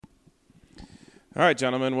All right,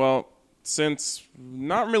 gentlemen. Well, since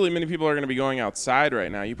not really many people are going to be going outside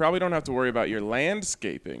right now, you probably don't have to worry about your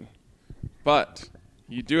landscaping, but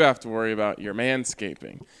you do have to worry about your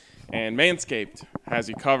manscaping. And Manscaped has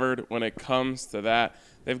you covered when it comes to that.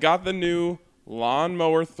 They've got the new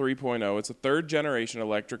Lawnmower 3.0. It's a third-generation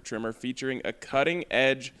electric trimmer featuring a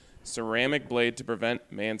cutting-edge ceramic blade to prevent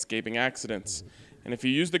manscaping accidents. And if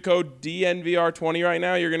you use the code DNVR20 right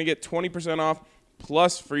now, you're going to get 20% off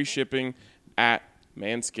plus free shipping at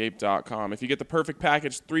manscaped.com. If you get the Perfect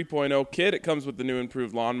Package 3.0 kit, it comes with the new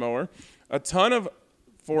improved lawnmower, a ton of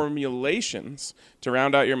formulations to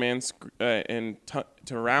round out your to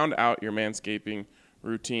round out your manscaping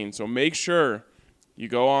routine. So make sure you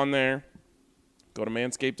go on there, go to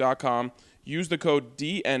manscaped.com, use the code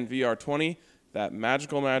DNVR20, that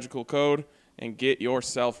magical code, and get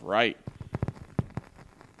yourself right.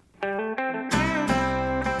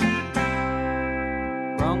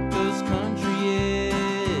 Broncos country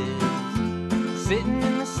is sitting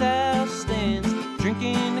in the south stands,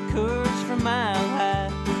 drinking the Coors from Mile High.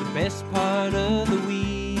 The best part of the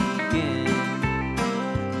weekend,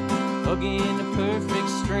 hugging a perfect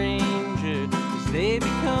stranger as they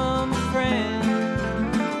become a friend,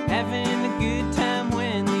 having a good time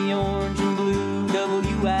when the orange and blue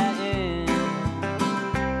WIN,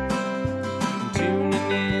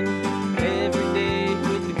 tuning in every day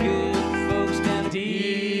with the good folks down at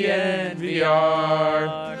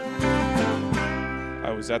DNVR.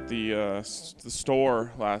 I was at the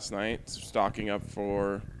store last night, stocking up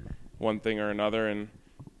for one thing or another, and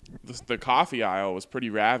the coffee aisle was pretty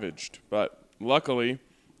ravaged. But luckily,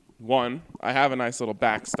 one, I have a nice little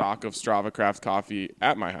back stock of Strava Craft coffee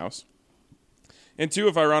at my house. And two,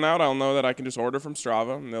 if I run out, I'll know that I can just order from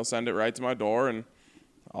Strava, and they'll send it right to my door, and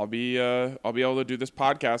I'll be able to do this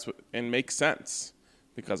podcast and make sense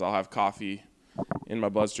because I'll have coffee in my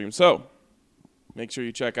bloodstream. So make sure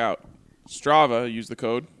you check out Strava. Use the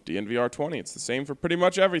code DNVR20. It's the same for pretty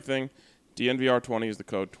much everything. DNVR20 is the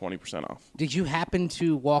code, 20% off. Did you happen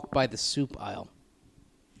to walk by the soup aisle?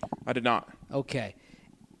 I did not. Okay.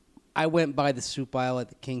 I went by the soup aisle at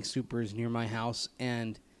the King Soopers near my house,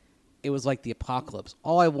 and it was like the apocalypse.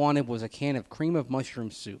 All I wanted was a can of cream of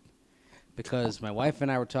mushroom soup because my wife and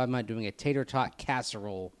I were talking about doing a tater tot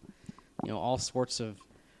casserole. You know, all sorts of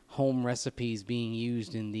home recipes being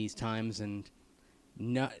used in these times, and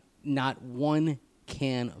not one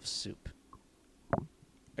can of soup.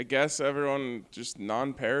 I guess everyone just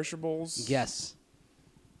non-perishables. Yes.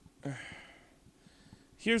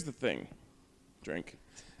 Here's the thing. Drink.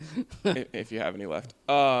 if you have any left.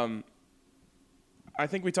 I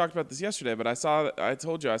think we talked about this yesterday, but I saw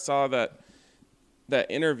that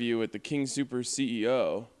interview with the King Super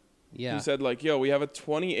CEO. Yeah. Who said, like, yo, we have a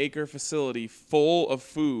 20-acre facility full of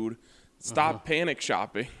food. Stop panic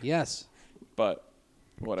shopping. Yes. But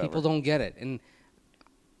whatever. People don't get it. And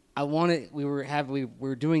I wanted we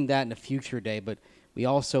were doing that in a future day, but we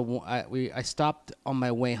also I stopped on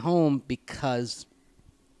my way home because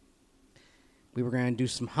we were going to do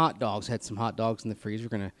some hot dogs. Had some hot dogs in the freezer.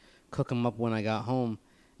 We're going to cook them up when I got home,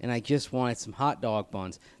 and I just wanted some hot dog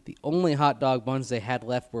buns. The only hot dog buns they had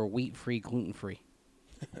left were wheat-free, gluten-free.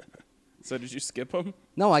 So did you skip them?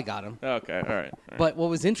 No, I got them. Okay, all right. But what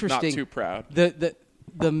was interesting? Not too proud.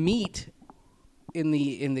 The meat in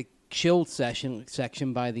the chilled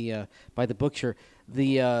section by the butcher,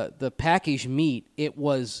 the packaged meat, it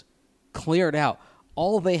was cleared out.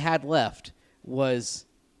 All they had left was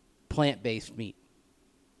plant-based meat.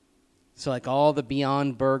 So like all the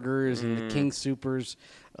Beyond Burgers and the King Soopers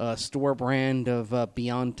store brand of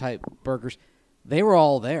Beyond type burgers, they were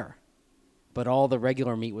all there. But all the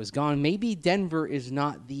regular meat was gone. Maybe Denver is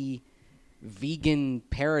not the vegan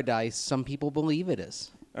paradise some people believe it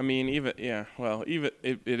is. I mean, it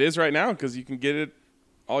is right now because you can get it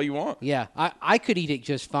all you want. Yeah, I could eat it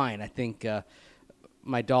just fine. I think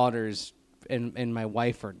my daughters and my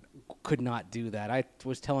wife could not do that. I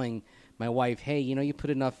was telling my wife, hey, you put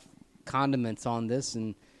enough condiments on this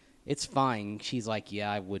and it's fine. She's like,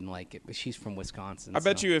 yeah, I wouldn't like it, but she's from Wisconsin. I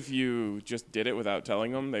bet you if you just did it without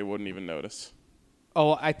telling them, they wouldn't even notice.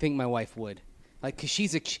 Oh, I think my wife would. Like, because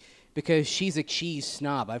she's a cheese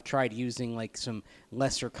snob. I've tried using like some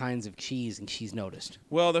lesser kinds of cheese, and she's noticed.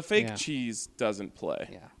 Well, the fake cheese doesn't play.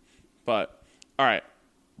 Yeah. But, all right,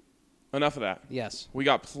 enough of that. Yes. We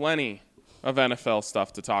got plenty of NFL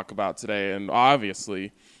stuff to talk about today, and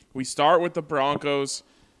obviously we start with the Broncos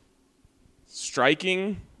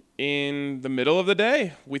striking in the middle of the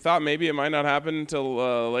day. We thought maybe it might not happen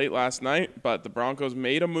until late last night, but the Broncos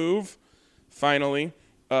made a move finally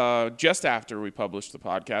just after we published the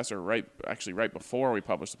podcast, or right before we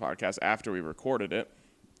published the podcast, after we recorded it.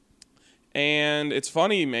 And it's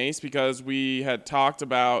funny, Mace, because we had talked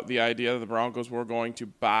about the idea that the Broncos were going to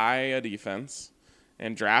buy a defense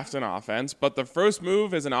and draft an offense. But the first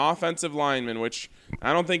move is an offensive lineman, which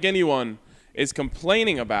I don't think anyone is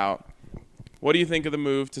complaining about. What do you think of the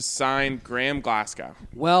move to sign Graham Glasgow?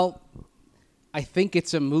 Well, I think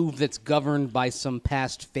it's a move that's governed by some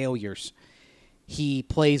past failures. He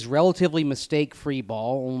plays relatively mistake-free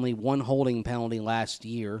ball, only one holding penalty last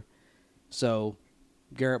year. So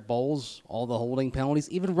Garrett Bowles, all the holding penalties.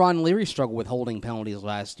 Even Ron Leary struggled with holding penalties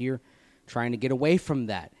last year, trying to get away from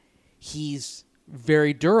that. He's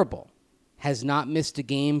very durable. Has not missed a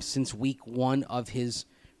game since week 1 of his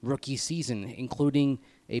rookie season, including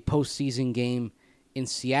a postseason game in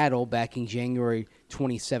Seattle back in January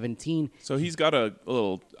 2017. So he's got a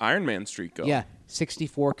little Iron Man streak going. Yeah,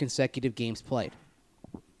 64 consecutive games played.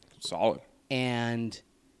 Solid. And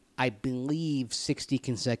I believe 60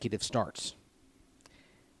 consecutive starts.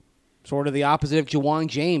 Sort of the opposite of Juwan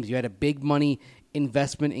James. You had a big money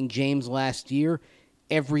investment in James last year.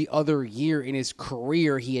 Every other year in his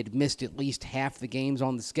career, he had missed at least half the games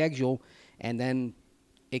on the schedule, and then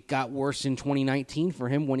it got worse in 2019 for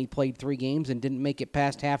him when he played 3 games and didn't make it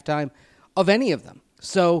past halftime of any of them.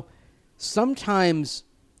 So sometimes,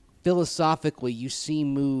 philosophically, you see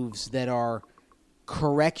moves that are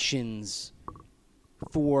corrections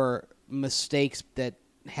for mistakes that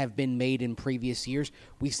have been made in previous years.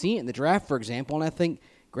 We see it in the draft, for example, and I think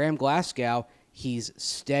Graham Glasgow, he's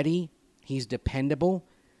steady, he's dependable,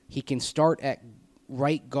 he can start at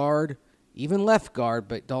right guard, even left guard,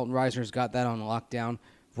 but Dalton Reisner's got that on lockdown,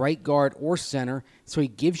 right guard or center, so he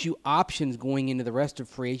gives you options going into the rest of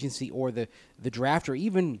free agency or the draft, or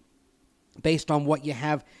even based on what you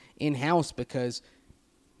have in-house, because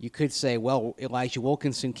you could say, well, Elijah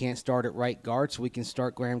Wilkinson can't start at right guard, so we can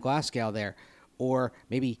start Graham Glasgow there. Or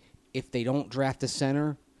maybe if they don't draft a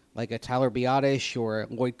center, like a Tyler Biadasz or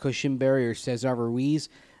Lloyd Cushenberry or Cesar Ruiz,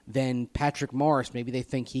 then Patrick Morris, maybe they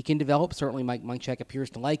think he can develop. Certainly Mike Munchak appears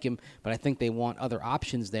to like him, but I think they want other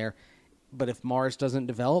options there. But if Morris doesn't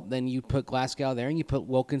develop, then you put Glasgow there and you put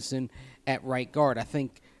Wilkinson at right guard. I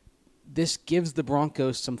think this gives the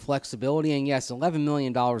Broncos some flexibility. And yes, $11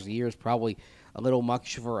 million a year is probably a little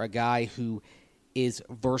much for a guy who is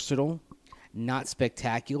versatile, not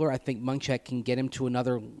spectacular. I think Munchak can get him to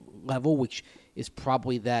another level, which is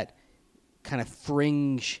probably that kind of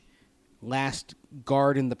fringe last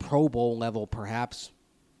guard in the Pro Bowl level, perhaps.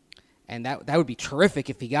 And that would be terrific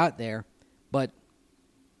if he got there. But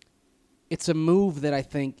it's a move that I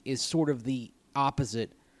think is sort of the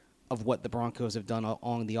opposite of what the Broncos have done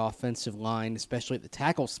on the offensive line, especially at the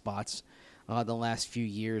tackle spots the last few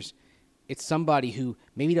years. It's somebody who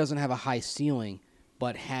maybe doesn't have a high ceiling,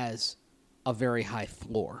 but has a very high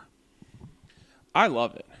floor. I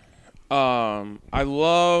love it. I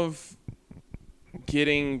love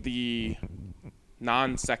getting the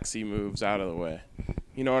non-sexy moves out of the way.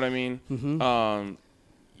 You know what I mean? Mm-hmm.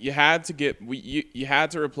 You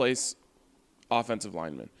had to replace offensive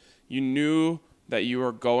linemen. You knew that you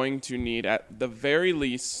were going to need, at the very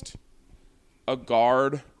least, a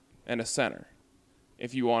guard and a center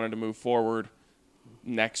if you wanted to move forward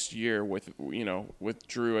next year with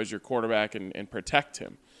Drew as your quarterback and protect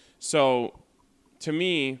him. So to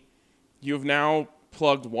me, you've now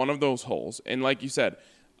plugged one of those holes. And like you said,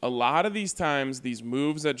 a lot of these times, these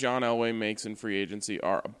moves that John Elway makes in free agency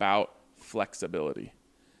are about flexibility.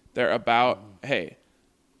 They're about, hey,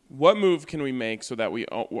 what move can we make so that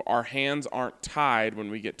our hands aren't tied when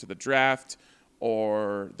we get to the draft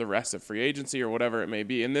or the rest of free agency or whatever it may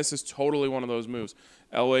be. And this is totally one of those moves.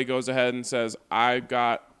 Elway goes ahead and says, I'm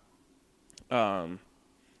going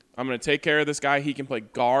to take care of this guy. He can play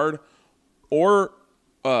guard or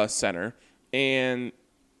center. And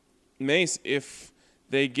Mace, if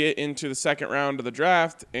they get into the second round of the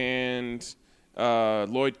draft and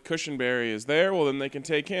Lloyd Cushenberry is there, well, then they can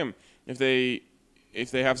take him. If they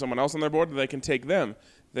have someone else on their board, then they can take them.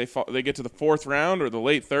 They get to the fourth round or the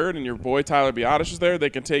late third, and your boy Tyler Biadasz is there, they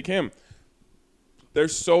can take him.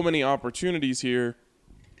 There's so many opportunities here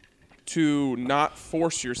to not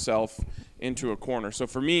force yourself into a corner. So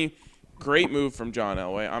for me, great move from John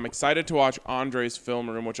Elway. I'm excited to watch Andre's film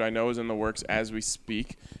room, which I know is in the works as we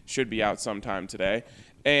speak. Should be out sometime today.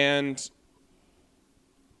 And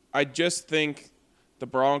I just think the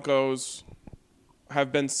Broncos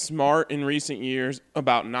have been smart in recent years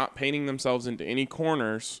about not painting themselves into any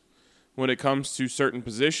corners when it comes to certain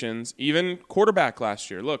positions, even quarterback last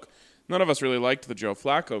year. Look, none of us really liked the Joe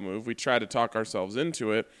Flacco move. We tried to talk ourselves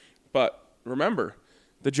into it. But remember,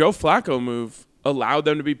 the Joe Flacco move allowed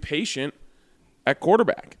them to be patient at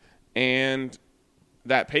quarterback. And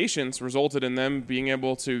that patience resulted in them being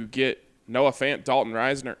able to get Noah Fant, Dalton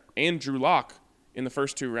Reisner, and Drew Lock in the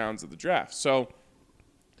first 2 rounds of the draft. So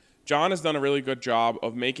John has done a really good job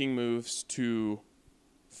of making moves to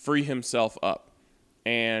free himself up.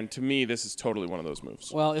 And to me, this is totally one of those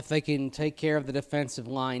moves. Well, if they can take care of the defensive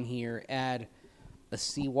line here, add a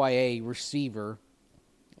CYA receiver,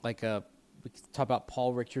 we can talk about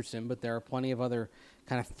Paul Richardson, but there are plenty of other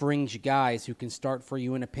kind of fringe guys who can start for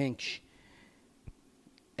you in a pinch,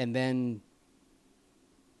 and then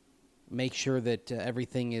make sure that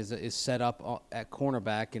everything is set up at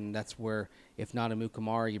cornerback, and that's where, if not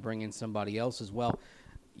Amukamara, you bring in somebody else as well.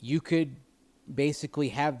 You could basically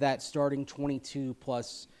have that starting 22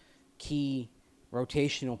 plus key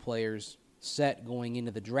rotational players set going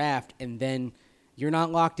into the draft, and then you're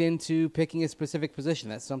not locked into picking a specific position.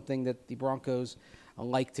 That's something that the Broncos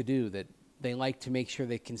like to do, that they like to make sure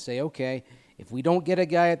they can say, okay, if we don't get a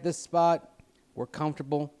guy at this spot, we're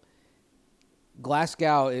comfortable.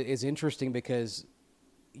 Glasgow is interesting because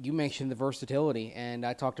you mentioned the versatility, and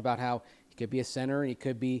I talked about how he could be a center and he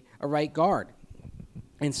could be a right guard.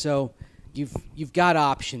 And so you've got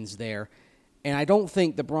options there. And I don't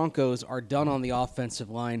think the Broncos are done on the offensive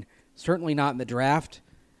line, certainly not in the draft,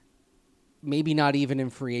 maybe not even in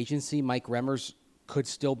free agency. Mike Remmers could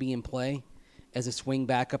still be in play as a swing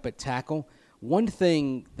backup at tackle. One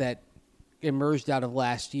thing that emerged out of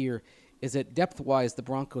last year is that depth-wise, the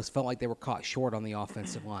Broncos felt like they were caught short on the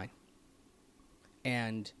offensive line.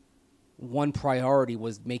 And one priority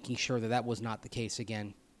was making sure that that was not the case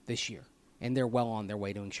again this year. And they're well on their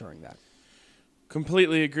way to ensuring that.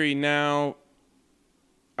 Completely agree. Now,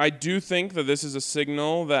 I do think that this is a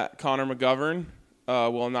signal that Connor McGovern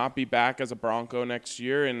will not be back as a Bronco next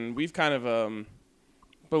year, and we've kind of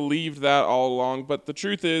believed that all along. But the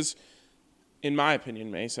truth is, in my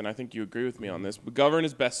opinion, Mason, I think you agree with me on this, McGovern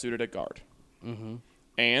is best suited at guard. Mm-hmm.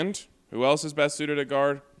 And who else is best suited at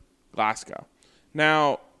guard? Glasgow.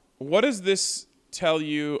 Now, what does this tell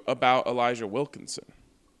you about Elijah Wilkinson?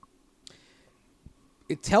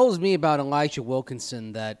 It tells me about Elijah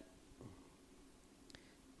Wilkinson that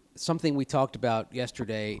something we talked about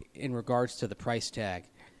yesterday in regards to the price tag.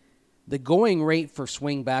 The going rate for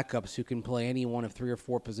swing backups who can play any one of 3 or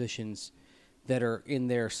 4 positions that are in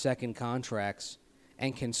their second contracts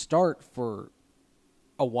and can start for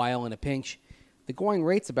a while in a pinch, the going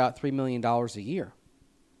rate's about $3 million a year.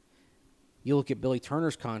 You look at Billy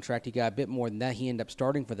Turner's contract, he got a bit more than that. He ended up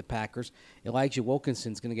starting for the Packers. Elijah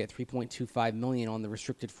Wilkinson's going to get $3.25 million on the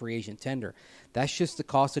restricted free agent tender. That's just the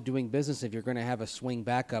cost of doing business if you're going to have a swing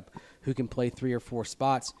backup who can play 3 or 4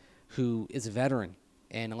 spots, who is a veteran.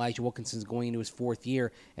 And Elijah Wilkinson's going into his 4th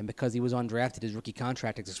year, and because he was undrafted, his rookie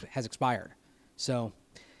contract has expired. So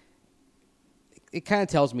it kind of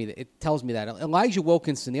tells me that. Elijah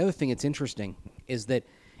Wilkinson, the other thing that's interesting is that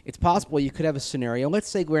it's possible you could have a scenario. Let's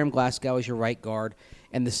say Graham Glasgow is your right guard,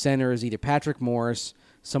 and the center is either Patrick Morris,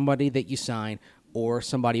 somebody that you sign, or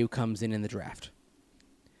somebody who comes in the draft.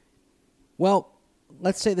 Well,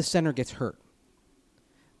 let's say the center gets hurt.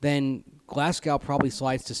 Then Glasgow probably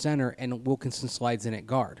slides to center, and Wilkinson slides in at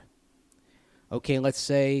guard. Okay, let's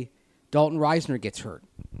say Dalton Reisner gets hurt.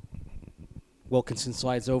 Wilkinson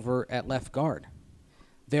slides over at left guard.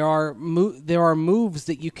 There are moves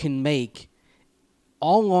that you can make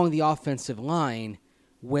all along the offensive line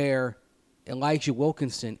where Elijah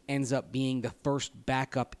Wilkinson ends up being the first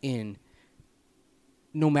backup in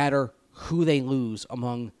no matter who they lose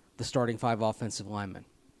among the starting 5 offensive linemen.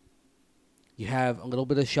 You have a little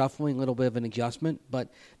bit of shuffling, a little bit of an adjustment, but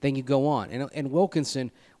then you go on. And Wilkinson,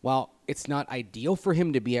 while it's not ideal for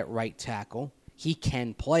him to be at right tackle, he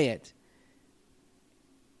can play it.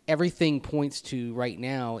 Everything points to right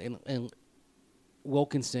now in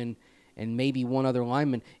Wilkinson and maybe one other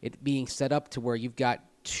lineman, it being set up to where you've got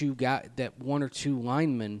 1 or 2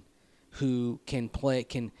 linemen who can play,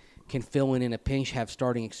 can fill in a pinch, have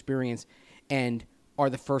starting experience, and are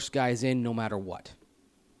the first guys in no matter what.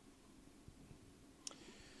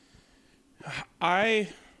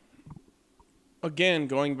 Again,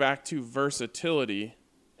 going back to versatility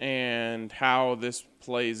and how this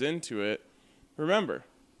plays into it, remember,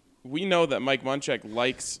 we know that Mike Munchak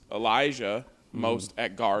likes Elijah most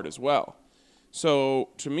at guard as well. So,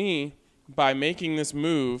 to me, by making this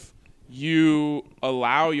move, you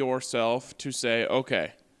allow yourself to say,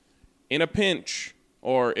 okay, in a pinch,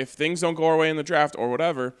 or if things don't go our way in the draft or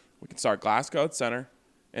whatever, we can start Glasgow at center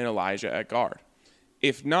and Elijah at guard.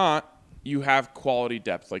 If not, you have quality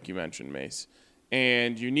depth, like you mentioned, Mace.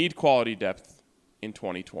 And you need quality depth in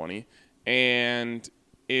 2020. And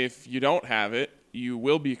if you don't have it, you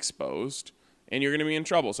will be exposed, and you're going to be in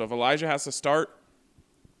trouble. So if Elijah has to start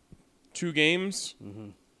 2 games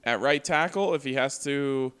at right tackle, if he has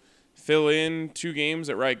to fill in 2 games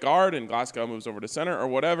at right guard and Glasgow moves over to center or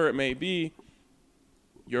whatever it may be,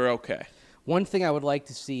 you're okay. One thing I would like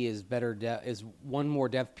to see is is one more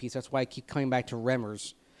depth piece. That's why I keep coming back to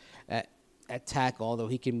Remmers at tackle, although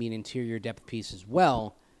he can be an interior depth piece as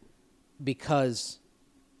well, because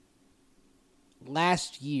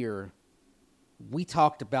last year we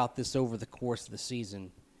talked about this over the course of the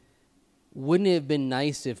season. Wouldn't it have been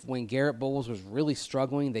nice if when Garrett Bowles was really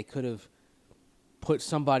struggling, they could have put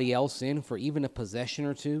somebody else in for even a possession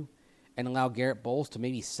or two and allow Garrett Bowles to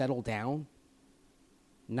maybe settle down,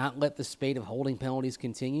 not let the spate of holding penalties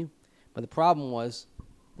continue? But the problem was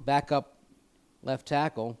the backup left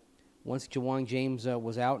tackle, once Ja'Wuan James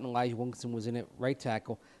was out and Elijah Wilkinson was in at right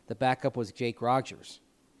tackle, the backup was Jake Rogers.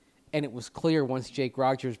 And it was clear once Jake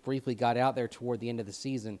Rogers briefly got out there toward the end of the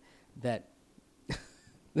season that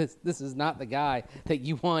this is not the guy that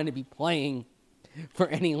you want to be playing for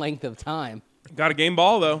any length of time. Got a game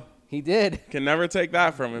ball, though. He did. Can never take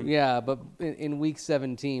that from him. Yeah, but in week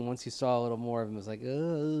 17, once you saw a little more of him, it was like,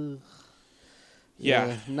 ugh.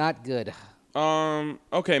 Yeah. Not good.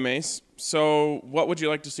 Okay, Mace. So what would you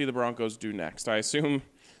like to see the Broncos do next? I assume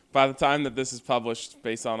by the time that this is published,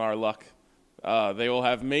 based on our luck, they will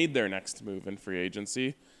have made their next move in free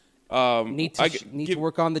agency. Need to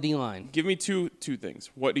work on the D-line. Give me two things.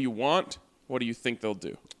 What do you want? What do you think they'll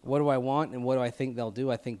do? What do I want and what do I think they'll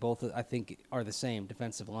do? I think both are the same,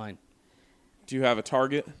 defensive line. Do you have a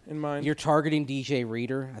target in mind? You're targeting DJ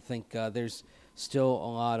Reader. I think there's still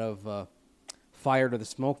a lot of fire to the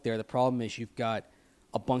smoke there. The problem is you've got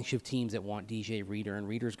a bunch of teams that want DJ Reader, and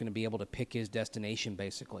Reader's going to be able to pick his destination,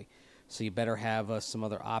 basically. So you better have some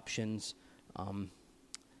other options.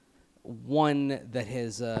 One that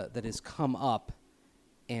has come up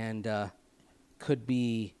and could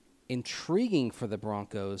be intriguing for the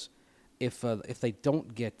Broncos if they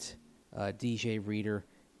don't get DJ Reader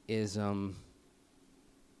is I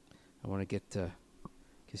want to get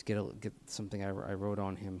something I wrote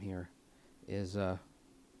on him here is I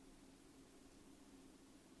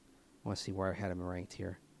want to see where I had him ranked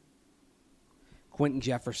here. Quentin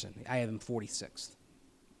Jefferson, I have him 46th.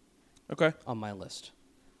 Okay. On my list.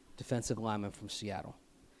 Defensive lineman from Seattle.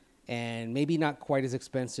 And maybe not quite as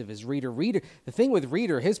expensive as Reader. The thing with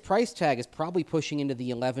Reader, his price tag is probably pushing into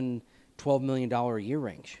the $11, $12 million a year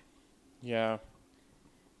range. Yeah.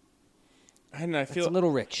 And I feel it's a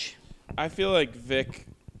little rich. I feel like Vic,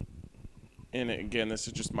 and again, this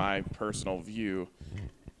is just my personal view,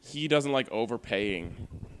 he doesn't like overpaying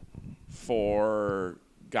for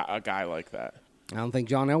a guy like that. I don't think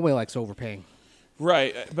John Elway likes overpaying.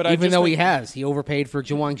 Right, but even though he overpaid for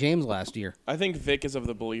Ja'Wuan James last year. I think Vic is of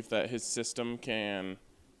the belief that his system can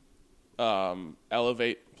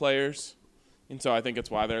elevate players, and so I think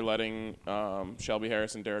it's why they're letting Shelby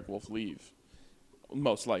Harris and Derek Wolfe leave,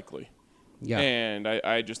 most likely. Yeah, and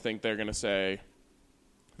I just think they're going to say,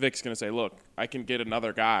 Vic's going to say, look, I can get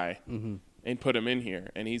another guy and put him in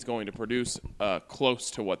here, and he's going to produce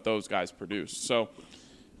close to what those guys produce. So.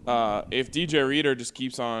 If DJ Reader just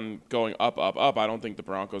keeps on going up, I don't think the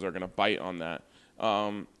Broncos are going to bite on that.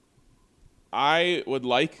 I would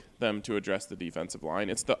like them to address the defensive line.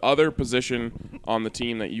 It's the other position on the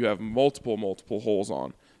team that you have multiple holes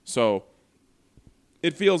on. So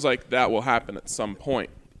it feels like that will happen at some point.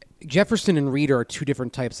 Jefferson and Reader are two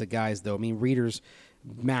different types of guys, though. I mean, Reader's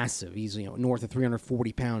massive. He's north of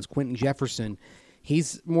 340 pounds. Quentin Jefferson,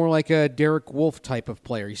 he's more like a Derek Wolfe type of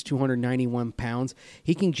player. He's 291 pounds.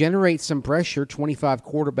 He can generate some pressure, 25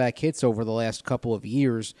 quarterback hits over the last couple of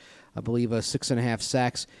years. I believe 6.5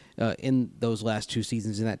 sacks in those last 2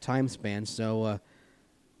 seasons in that time span. So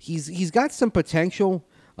he's got some potential.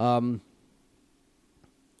 I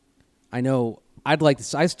know I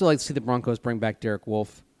still like to see the Broncos bring back Derek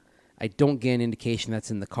Wolfe. I don't get an indication that's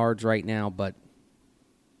in the cards right now, but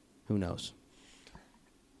who knows?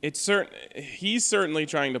 He's certainly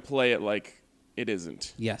trying to play it like it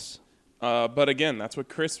isn't. Yes. But again, that's what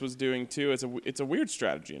Chris was doing too. It's a weird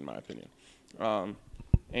strategy in my opinion.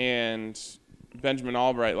 And Benjamin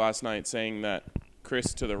Albright last night saying that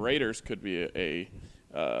Chris to the Raiders could be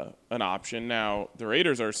an option. Now the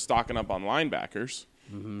Raiders are stocking up on linebackers,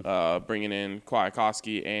 bringing in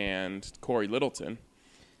Kwiatkowski and Corey Littleton.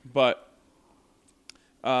 But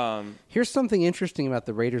here's something interesting about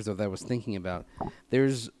the Raiders, though, that I was thinking about.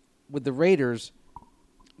 With the Raiders,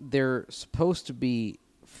 they're supposed to be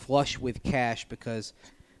flush with cash because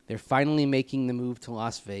they're finally making the move to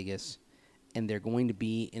Las Vegas, and they're going to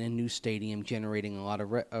be in a new stadium generating a lot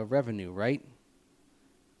of revenue, right?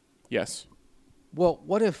 Yes. Well,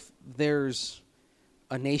 what if there's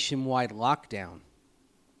a nationwide lockdown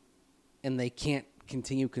and they can't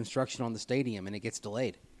continue construction on the stadium and it gets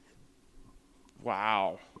delayed?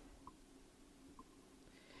 Wow.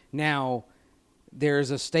 Now,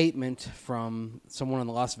 there's a statement from someone in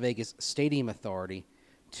the Las Vegas Stadium Authority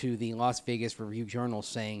to the Las Vegas Review-Journal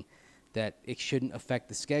saying that it shouldn't affect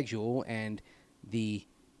the schedule and the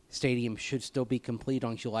stadium should still be complete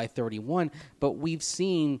on July 31. But we've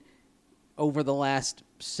seen over the last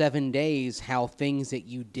 7 days how things that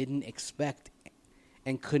you didn't expect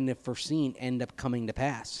and couldn't have foreseen end up coming to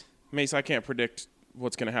pass. Mace, I can't predict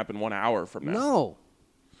what's going to happen 1 hour from now. No.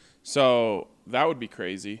 So that would be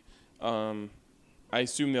crazy. I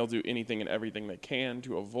assume they'll do anything and everything they can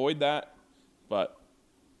to avoid that, but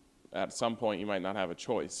at some point you might not have a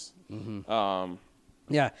choice. Mm-hmm.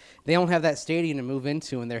 Yeah, they don't have that stadium to move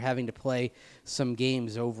into, and they're having to play some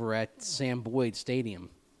games over at Sam Boyd Stadium.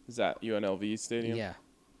 Is that UNLV Stadium? Yeah,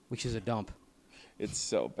 which is a dump. It's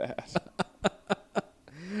so bad.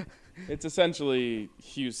 It's essentially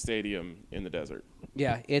Hughes Stadium in the desert.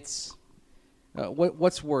 Yeah, it's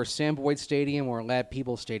what's worse, Sam Boyd Stadium or Lad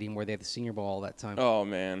Peebles Stadium, where they had the Senior Bowl all that time? Oh,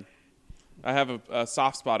 man. I have a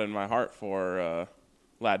soft spot in my heart for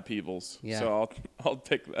Lad Peebles, Yeah. so I'll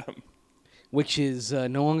pick them. Which is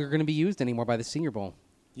no longer going to be used anymore by the Senior Bowl.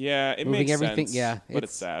 Yeah, it Moving makes everything- sense, yeah, but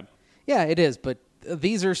it's sad. Yeah, it is, but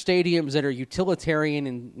these are stadiums that are utilitarian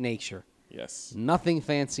in nature. Yes. Nothing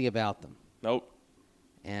fancy about them. Nope.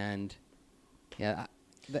 And, yeah,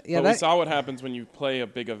 But we saw what happens when you play a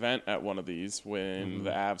big event at one of these when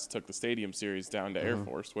the Avs took the Stadium Series down to Air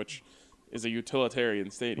Force, which is a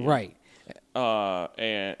utilitarian stadium. right.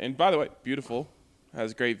 And by the way, beautiful,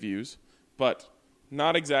 has great views, but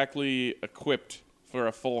not exactly equipped for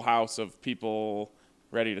a full house of people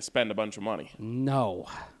ready to spend a bunch of money. No.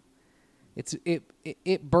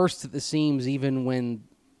 It bursts at the seams even when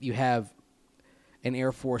you have an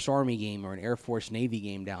Air Force Army game or an Air Force Navy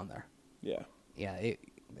game down there. Yeah. Yeah,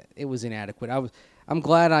 it was inadequate. I'm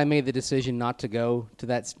glad I made the decision not to go to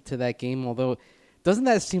that game, although doesn't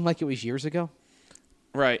that seem like it was years ago?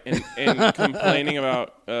 Right, and complaining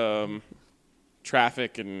about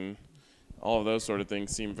traffic and all of those sort of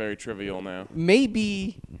things seem very trivial now.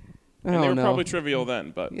 Maybe And they oh, were no. probably trivial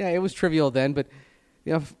then, but Yeah, it was trivial then, but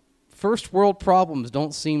you know, first world problems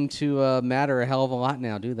don't seem to matter a hell of a lot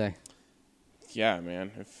now, do they? yeah,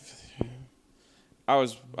 man. If I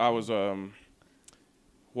was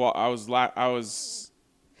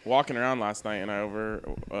walking around last night and I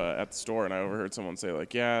at the store and I overheard someone say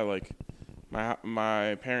like, yeah, like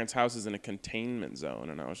my parents' house is in a containment zone,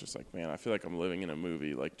 and I was just like, man, I feel like I'm living in a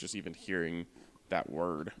movie. Like just even hearing that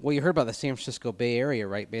word. Well, you heard about the San Francisco Bay Area,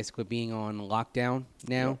 right? Basically being on lockdown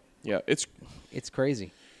now. Yeah, it's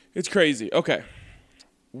crazy. It's crazy. Okay.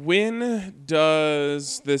 When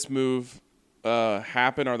does this move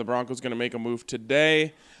happen? Are the Broncos going to make a move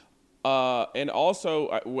today? And also,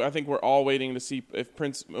 I think we're all waiting to see if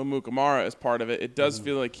Prince Amukamara is part of it. It does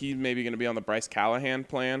feel like he's maybe going to be on the Bryce Callahan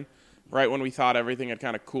plan, right when we thought everything had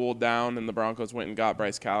kind of cooled down and the Broncos went and got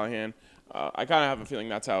Bryce Callahan. I kind of have a feeling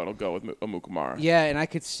that's how it'll go with Amukamara. Yeah, and I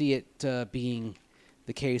could see it being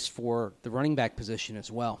the case for the running back position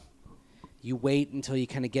as well. You wait until you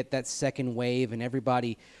kind of get that second wave and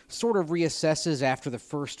everybody sort of reassesses after the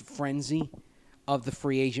first frenzy of the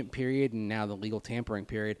free agent period and now the legal tampering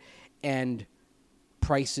period, and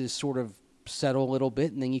prices sort of settle a little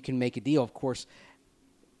bit, and then you can make a deal. Of course,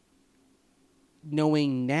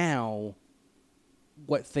 knowing now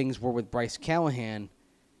what things were with Bryce Callahan,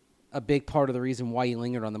 a big part of the reason why he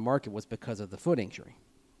lingered on the market was because of the foot injury.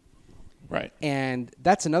 Right. And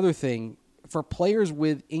that's another thing. For players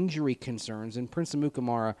with injury concerns, and Prince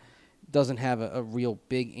Amukamara doesn't have a real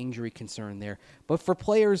big injury concern there, but for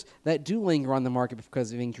players that do linger on the market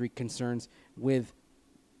because of injury concerns, with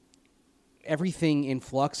everything in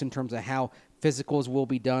flux in terms of how physicals will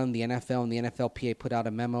be done, the NFL and the NFLPA put out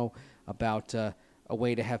a memo about a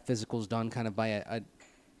way to have physicals done kind of by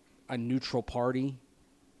a neutral party,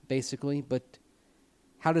 basically. But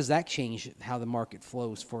how does that change how the market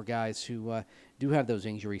flows for guys who do have those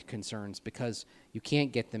injury concerns because you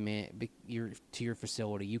can't get them to your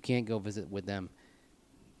facility? You can't go visit with them.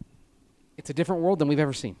 It's a different world than we've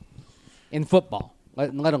ever seen in football,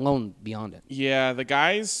 let alone beyond it. Yeah, the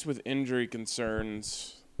guys with injury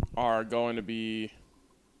concerns are going to be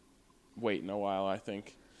waiting a while, I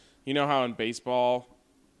think. You know how in baseball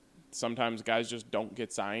sometimes guys just don't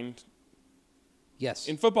get signed? Yes.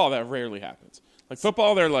 In football, that rarely happens. Like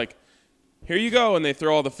football, they're like, here you go, and they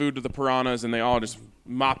throw all the food to the piranhas, and they all just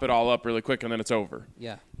mop it all up really quick, and then it's over.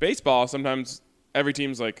 Yeah. Baseball, sometimes every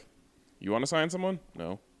team's like, you want to sign someone?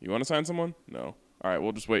 No. You want to sign someone? No. All right,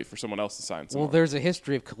 we'll just wait for someone else to sign someone. Well, there's a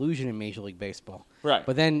history of collusion in Major League Baseball. Right.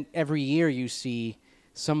 But then every year you see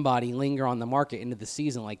somebody linger on the market into the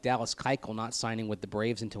season, like Dallas Keuchel not signing with the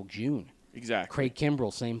Braves until June. Exactly. Craig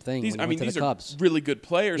Kimbrell, same thing. These, when he went to these the are Cubs. really good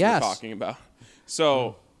players Yes. we're talking about.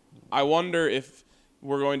 So I wonder if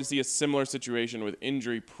we're going to see a similar situation with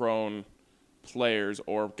injury-prone players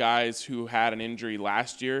or guys who had an injury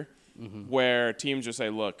last year, where teams just say,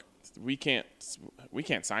 "Look, we can't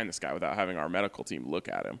sign this guy without having our medical team look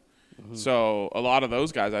at him." So a lot of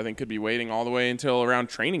those guys, I think, could be waiting all the way until around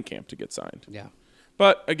training camp to get signed. Yeah.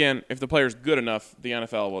 But again, if the player's good enough, the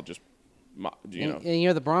NFL will just, And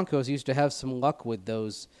the Broncos used to have some luck with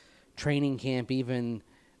those training camp, even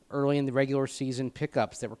early in the regular season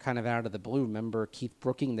pickups that were kind of out of the blue. Remember Keith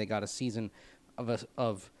Brooking? They got a season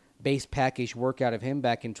of base package work out of him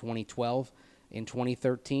back in 2012. In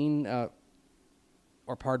 2013, in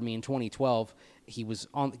 2012, he was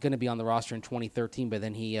going to be on the roster in 2013, but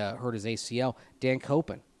then he hurt his ACL. Dan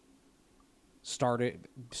Copen started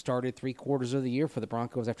 3/4 of the year for the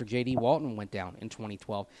Broncos after J.D. Walton went down in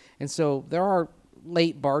 2012. And so there are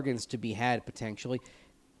late bargains to be had potentially.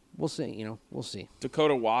 We'll see, we'll see.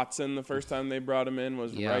 Dakota Watson, the first time they brought him in,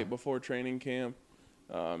 was Yeah. right before training camp.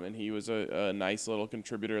 And he was a nice little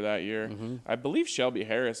contributor that year. I believe Shelby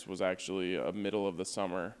Harris was actually a middle of the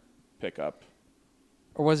summer pickup.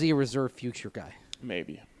 Or was he a reserve future guy?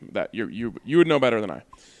 Maybe that you would know better than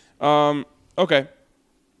I. Okay.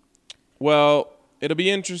 Well, it'll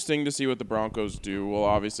be interesting to see what the Broncos do. We'll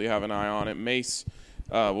obviously have an eye on it. Mace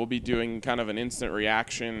will be doing kind of an instant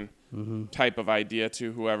reaction type of idea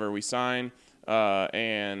to whoever we sign,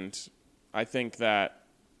 and I think that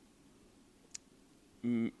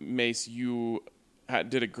Mace, you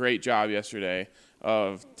did a great job yesterday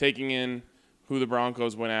of taking in who the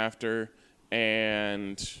Broncos went after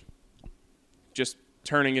and just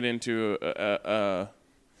turning it into a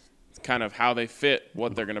kind of how they fit,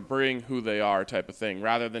 what they're going to bring, who they are type of thing,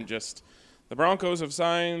 rather than just the Broncos have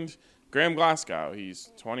signed Graham Glasgow.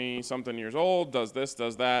 He's 20-something years old, does this,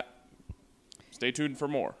 does that. Stay tuned for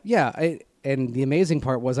more. Yeah, and the amazing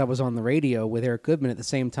part was I was on the radio with Eric Goodman at the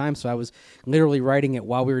same time, so I was literally writing it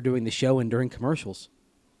while we were doing the show and during commercials.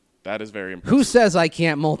 That is very impressive. Who says I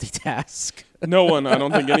can't multitask? No one. I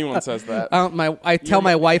don't think anyone says that. I tell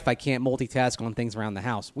my wife I can't multitask on things around the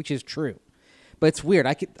house, which is true. But it's weird.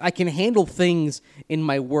 I can handle things in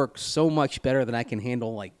my work so much better than I can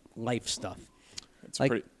handle like life stuff. It's like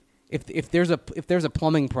pretty. if there's a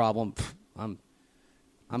plumbing problem,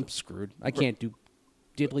 I'm screwed. I can't do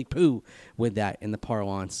diddly poo with that in the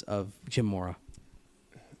parlance of Jim Mora.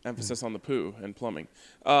 Emphasis on the poo and plumbing.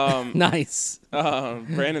 Nice.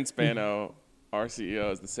 Brandon Spano, our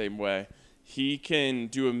CEO, is the same way. He can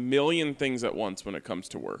do a million things at once when it comes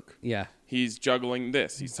to work. Yeah. He's juggling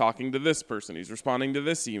this. He's talking to this person. He's responding to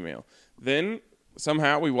this email. Then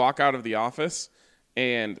somehow we walk out of the office,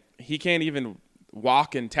 and he can't even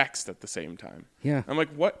walk and text at the same time. Yeah. I'm like,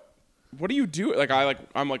 what do you do?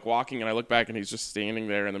 I'm walking, and I look back, and he's just standing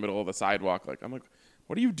there in the middle of the sidewalk. I'm like,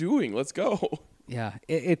 what are you doing? Let's go. Yeah.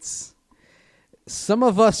 It's some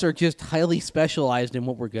of us are just highly specialized in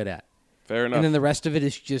what we're good at. Fair enough. And then the rest of it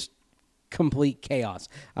is just complete chaos.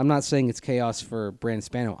 I'm not saying it's chaos for Brandon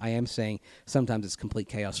Spano. I am saying sometimes it's complete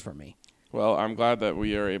chaos for me. Well, I'm glad that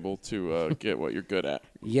we are able to get what you're good at.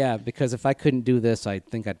 Yeah, because if I couldn't do this, I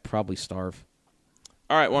think I'd probably starve.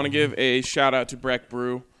 All right, want to give a shout-out to Breck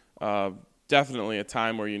Brew. Definitely a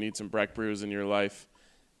time where you need some Breck Brews in your life.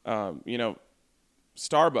 Starbucks,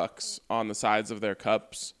 on the sides of their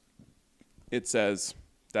cups, it says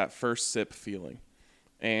that first sip feeling.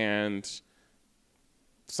 And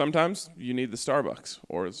sometimes you need the Starbucks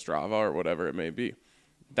or the Strava or whatever it may be.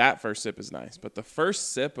 That first sip is nice. But the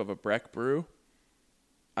first sip of a Breck Brew,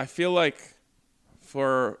 I feel like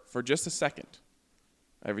for just a second,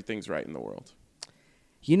 everything's right in the world.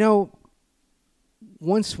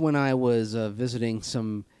 Once when I was visiting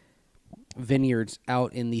some vineyards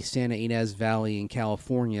out in the Santa Ynez Valley in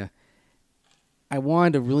California, I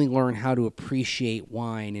wanted to really learn how to appreciate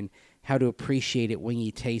wine and how to appreciate it when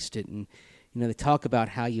you taste it. And, they talk about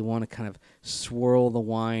how you want to kind of swirl the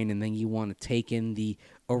wine and then you want to take in the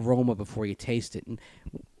aroma before you taste it. And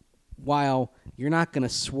while you're not going to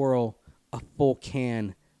swirl a full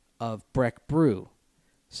can of Breck Brew,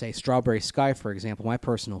 say Strawberry Sky, for example, my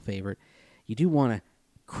personal favorite, you do want to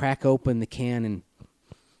crack open the can and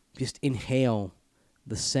just inhale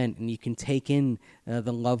the scent, and you can take in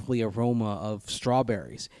the lovely aroma of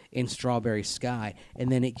strawberries in Strawberry Sky,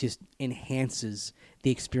 and then it just enhances the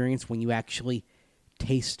experience when you actually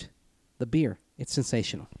taste the beer. It's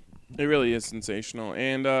sensational. It really is sensational.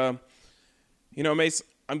 And, Mace,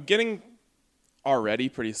 I'm getting already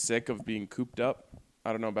pretty sick of being cooped up.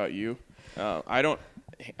 I don't know about you. I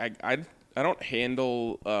don't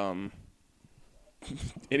handle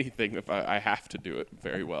anything if I have to do it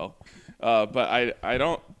very well. But I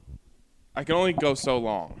don't. I can only go so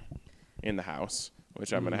long in the house,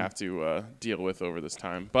 which I'm going to have to deal with over this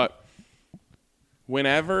time. But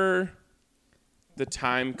whenever the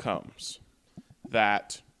time comes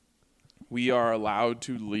that we are allowed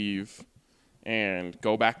to leave and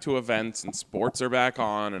go back to events and sports are back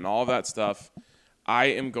on and all of that stuff, I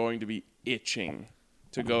am going to be itching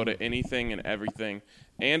to go to anything and everything.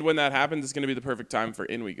 And when that happens, it's going to be the perfect time for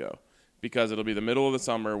In We Go, because it'll be the middle of the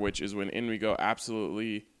summer, which is when In We Go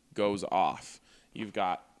absolutely goes off. You've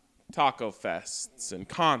got taco fests and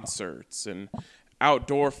concerts and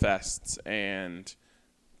outdoor fests and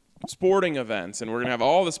sporting events, and we're going to have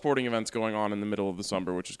all the sporting events going on in the middle of the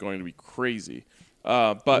summer, which is going to be crazy.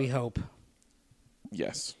 But we hope.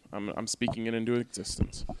 Yes, I'm speaking it into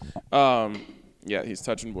existence. Yeah, he's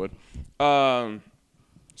touching wood.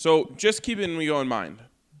 So just keep In We Go in mind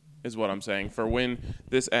is what I'm saying for when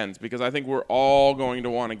this ends, because I think we're all going to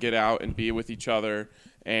want to get out and be with each other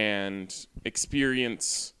and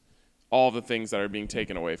experience all the things that are being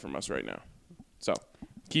taken away from us right now. So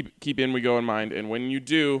keep In We Go in mind, and when you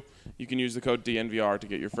do, you can use the code DNVR to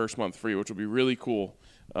get your first month free, which will be really cool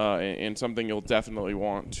and something you'll definitely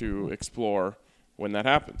want to explore when that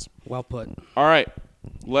happens. Well put. All right,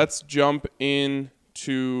 let's jump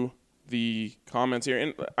into the comments here.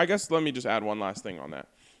 And I guess let me just add one last thing on that.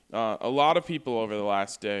 A lot of people over the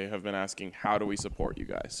last day have been asking, how do we support you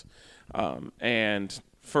guys? And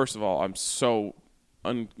first of all, I'm so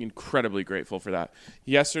incredibly grateful for that.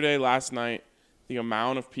 Yesterday, last night, the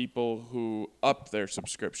amount of people who upped their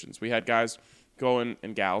subscriptions. We had guys going,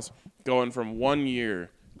 and gals, going from 1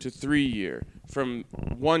 year to 3 year, from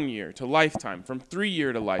 1 year to lifetime, from 3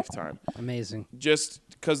 year to lifetime. Amazing. Just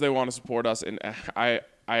because they want to support us. And I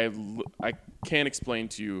can't explain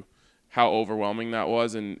to you how overwhelming that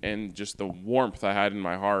was, and just the warmth I had in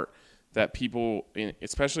my heart that people,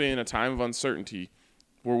 especially in a time of uncertainty,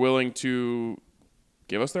 were willing to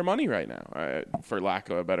give us their money right now, for lack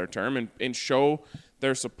of a better term, and show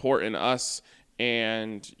their support in us.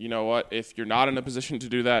 And you know what? If you're not in a position to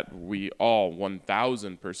do that, we all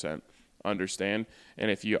 1,000% understand.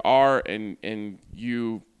 And if you are and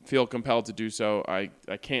you feel compelled to do so, I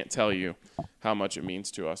can't tell you how much it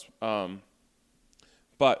means to us.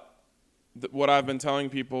 But what I've been telling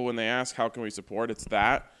people when they ask how can we support,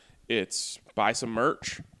 it's buy some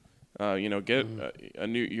merch, get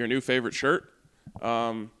your new favorite shirt,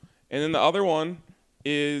 and then the other one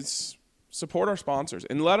is support our sponsors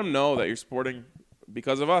and let them know that you're supporting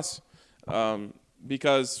because of us,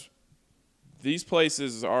 because these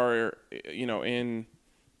places are in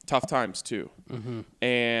tough times too,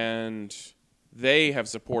 and they have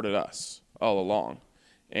supported us all along.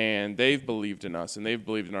 And they've believed in us, and they've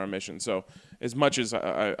believed in our mission. So as much as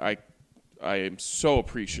I am so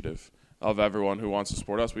appreciative of everyone who wants to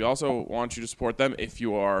support us, we also want you to support them if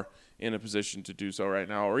you are in a position to do so right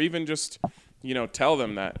now. Or even just, tell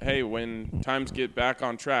them that, hey, when times get back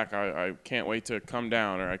on track, I can't wait to come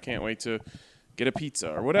down, or I can't wait to get a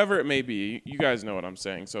pizza, or whatever it may be. You guys know what I'm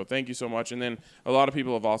saying. So thank you so much. And then a lot of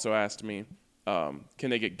people have also asked me, can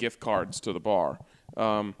they get gift cards to the bar?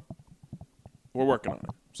 We're working on it.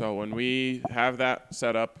 So when we have that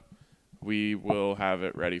set up, we will have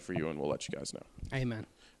it ready for you, and we'll let you guys know. Amen.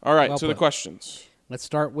 All right, Well to the put. questions. Let's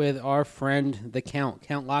start with our friend, the Count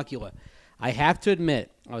Locula. I have to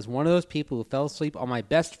admit, I was one of those people who fell asleep on my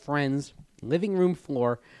best friend's living room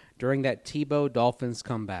floor during that Tebow Dolphins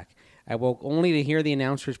comeback. I woke only to hear the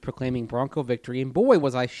announcers proclaiming Bronco victory, and boy,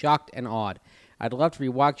 was I shocked and awed. I'd love to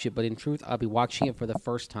rewatch it, but in truth, I'll be watching it for the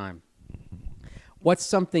first time. What's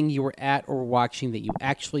something you were at or watching that you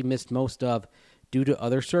actually missed most of due to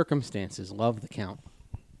other circumstances? Love, the Count.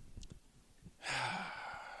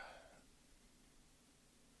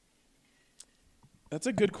 That's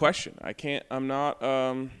a good question.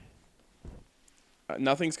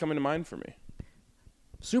 Nothing's coming to mind for me.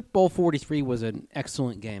 Super Bowl 43 was an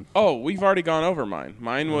excellent game. Oh, we've already gone over mine.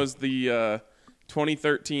 Mine was the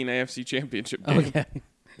 2013 AFC Championship game. Okay.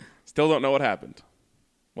 Still don't know what happened.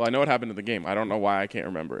 Well, I know what happened in the game. I don't know why I can't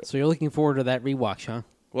remember it. So you're looking forward to that rewatch, huh?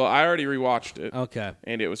 Well, I already rewatched it. Okay.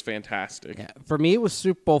 And it was fantastic. Yeah. For me, it was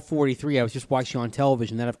Super Bowl 43. I was just watching on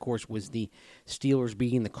television. That, of course, was the Steelers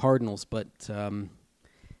beating the Cardinals, but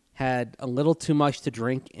had a little too much to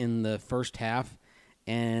drink in the first half,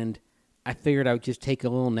 and I figured I would just take a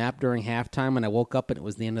little nap during halftime, and I woke up, and it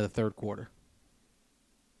was the end of the third quarter.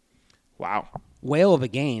 Wow. Whale of a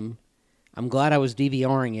game. I'm glad I was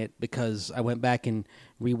DVRing it because I went back and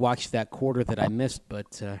rewatched that quarter that I missed,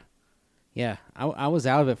 but yeah, I was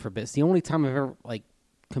out of it for a bit. It's the only time I've ever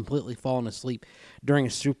completely fallen asleep during a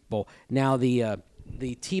Super Bowl. Now, the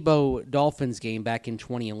Tebow Dolphins game back in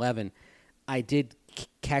 2011, I did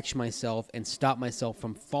catch myself and stop myself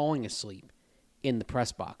from falling asleep in the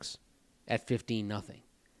press box at 15-0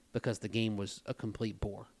 because the game was a complete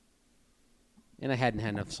bore. And I hadn't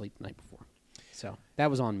had enough sleep the night before. So that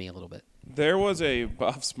was on me a little bit. There was a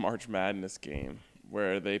Buffs March Madness game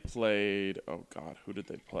where they played, oh God, who did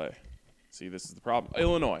they play? See, this is the problem.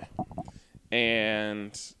 Illinois.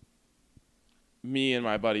 And me and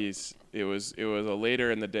my buddies, it was a later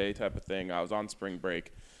in the day type of thing. I was on spring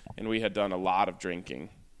break, and we had done a lot of drinking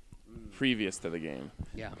previous to the game.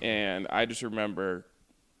 Yeah. And I just remember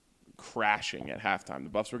crashing at halftime. The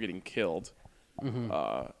Buffs were getting killed,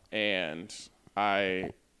 and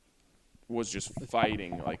I was just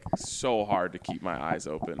fighting like so hard to keep my eyes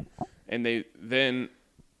open. And they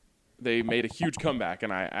made a huge comeback,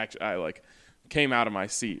 and I like came out of my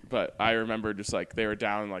seat. But I remember just like they were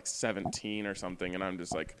down like 17 or something, and I'm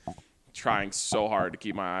just like trying so hard to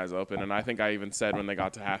keep my eyes open. And I think I even said when they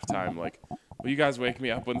got to halftime, like, will you guys wake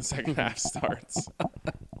me up when the second half starts?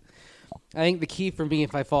 I think the key for me,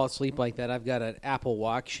 if I fall asleep like that, I've got an Apple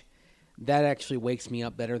Watch. That actually wakes me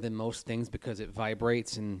up better than most things because it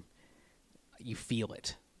vibrates and you feel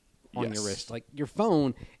it on your wrist. Like your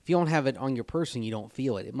phone, if you don't have it on your person, you don't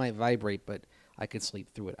feel it. It might vibrate, but I could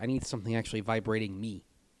sleep through it. I need something actually vibrating me.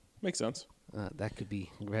 Makes sense. That could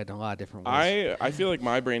be read in a lot of different ways. I feel like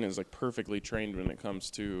my brain is like perfectly trained when it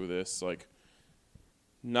comes to this. Like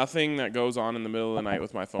nothing that goes on in the middle of the night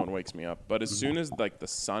with my phone wakes me up. But as soon as like the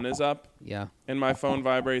sun is up, and my phone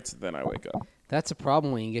vibrates, then I wake up. That's a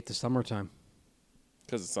problem when you get to summertime.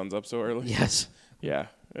 Because the sun's up so early. Yes. Yeah,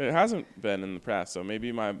 it hasn't been in the past, so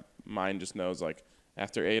maybe my mind just knows like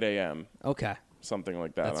after 8 a.m. Okay. Something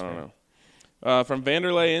like that. That's I don't know. From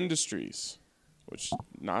Vanderlei Industries, which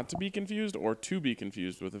not to be confused or to be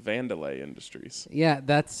confused with Vandalay Industries. Yeah,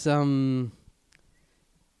 that's that's an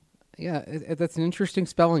interesting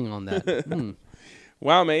spelling on that.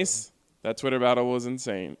 Wow, Mace, that Twitter battle was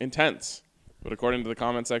intense. But according to the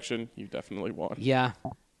comment section, you definitely won. Yeah,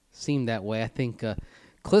 seemed that way. I think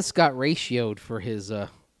Kliss got ratioed for his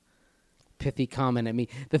pithy comment at me.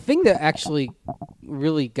 The thing that actually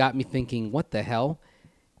really got me thinking, what the hell?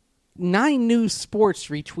 9 News Sports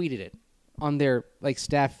retweeted it on their like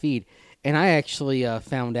staff feed, and I actually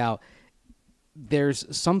found out there's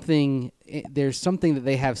something that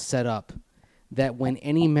they have set up that when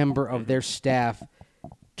any member of their staff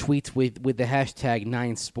tweets with the hashtag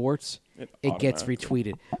 9Sports, it gets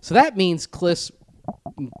retweeted. So that means Kliss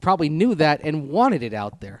probably knew that and wanted it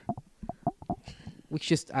out there. Which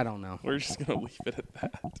just, I don't know. We're just going to leave it at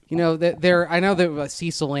that. You know, I know that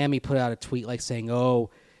Cecil Lammy put out a tweet like saying,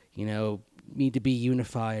 need to be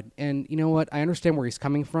unified. And you know what? I understand where he's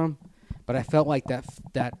coming from, but I felt like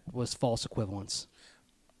that was false equivalence.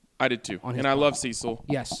 I did too. And I love Cecil.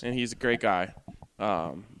 Yes. And he's a great guy.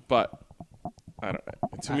 But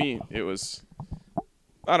to me, it was,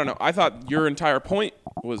 I don't know. I thought your entire point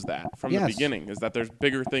was that from the beginning, is that there's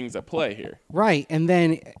bigger things at play here. Right. And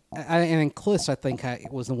then Kliss, I think,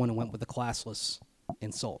 was the one who went with the classless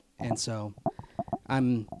insult. And so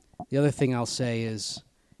the other thing I'll say is,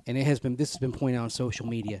 and this has been pointed out on social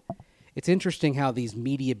media, it's interesting how these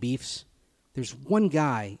media beefs, there's one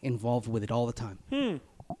guy involved with it all the time.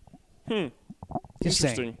 Just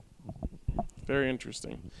interesting. saying. Very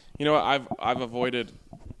interesting. You know what? I've avoided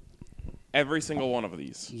every single one of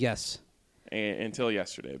these. Yes. Until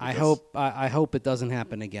yesterday. I hope it doesn't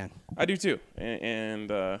happen again. I do too.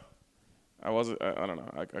 And I wasn't. I don't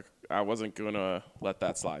know. I wasn't gonna let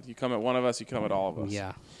that slide. You come at one of us, you come at all of us.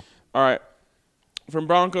 Yeah. All right. From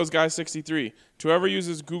Broncos Guy 63, to whoever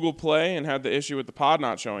uses Google Play and had the issue with the pod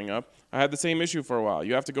not showing up, I had the same issue for a while.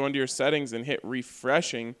 You have to go into your settings and hit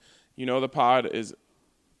refreshing. You know the pod is,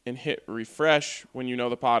 and hit refresh when you know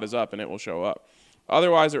the pod is up, and it will show up.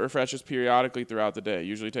 Otherwise, it refreshes periodically throughout the day. It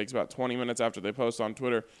usually takes about 20 minutes after they post on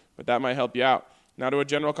Twitter, but that might help you out. Now to a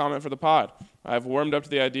general comment for the pod. I've warmed up to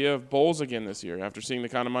the idea of bowls again this year. After seeing the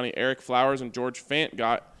kind of money Eric Flowers and George Fant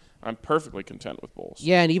got, I'm perfectly content with bowls.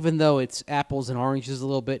 Yeah, and even though it's apples and oranges a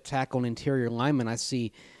little bit, tackle and interior lineman, I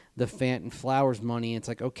see the Fant and Flowers money, and it's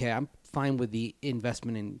like, okay, I'm fine with the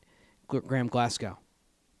investment in Graham Glasgow.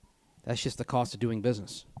 That's just the cost of doing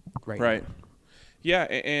business. Right. Yeah,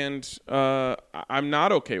 and I'm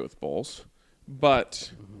not okay with bowls,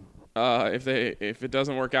 but if it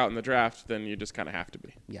doesn't work out in the draft, then you just kind of have to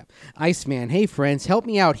be. Yeah. Iceman, hey friends, help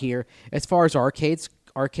me out here. As far as arcades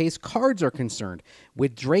our case cards are concerned.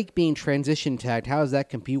 With Drake being transition tagged, how does that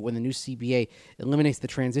compute when the new CBA eliminates the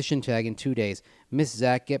transition tag in 2 days? Miss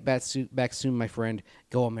Zach, get back soon, my friend.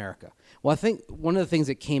 Go America. Well, I think one of the things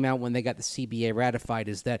that came out when they got the CBA ratified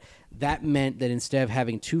is that meant that instead of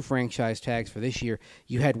having 2 franchise tags for this year,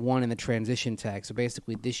 you had 1 in the transition tag. So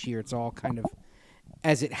basically this year it's all kind of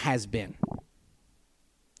as it has been.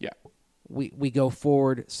 Yeah. We go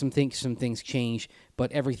forward, some things change,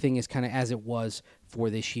 but everything is kind of as it was for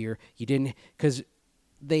this year. You didn't, because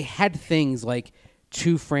they had things like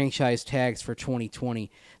 2 franchise tags for 2020.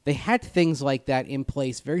 They had things like that in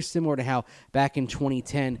place, very similar to how back in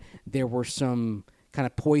 2010 there were some kind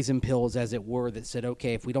of poison pills, as it were, that said,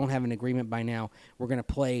 okay, if we don't have an agreement by now, we're going to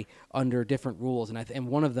play under different rules. And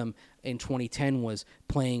one of them in 2010 was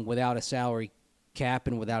playing without a salary cap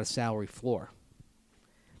and without a salary floor.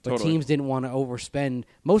 But Totally. teams didn't want to overspend.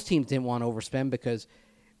 Most teams didn't want to overspend because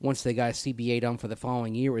once they got a CBA done for the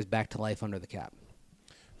following year, it was back to life under the cap.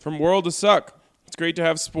 From world to suck, it's great to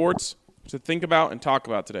have sports to think about and talk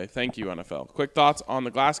about today. Thank you, NFL. Quick thoughts on the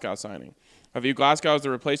Glasgow signing. I view Glasgow as the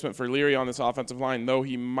replacement for Leary on this offensive line. Though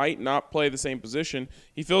he might not play the same position,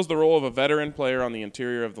 he fills the role of a veteran player on the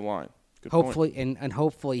interior of the line. Good Hopefully, point. and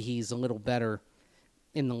hopefully he's a little better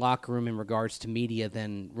in the locker room in regards to media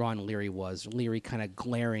than Ron Leary was. Leary kind of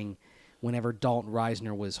glaring whenever Dalton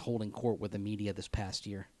Reisner was holding court with the media this past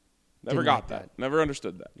year. Never Didn't got like that. Never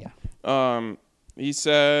understood that. Yeah. He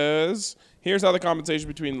says, here's how the compensation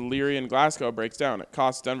between Leary and Glasgow breaks down. It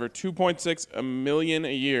costs Denver $2.6 million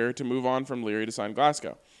a year to move on from Leary to sign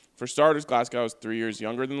Glasgow. For starters, Glasgow is 3 years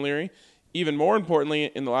younger than Leary. Even more importantly,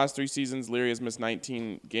 in the last 3 seasons, Leary has missed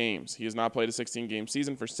 19 games. He has not played a 16-game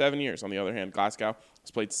season for 7 years. On the other hand, Glasgow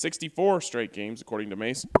has played 64 straight games, according to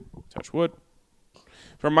Mace. Touch wood.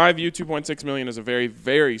 From my view, $2.6 million is a very,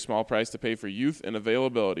 very small price to pay for youth and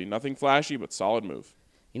availability. Nothing flashy, but solid move.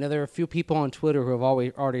 You know, there are a few people on Twitter who have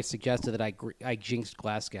already suggested that I jinxed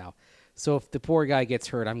Glasgow. So if the poor guy gets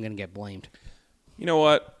hurt, I'm going to get blamed. You know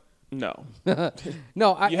what? No. No,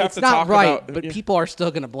 You have it's to not talk right, about- but yeah. people are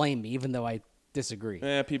still going to blame me, even though I disagree.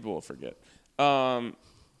 People will forget. The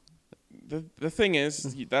thing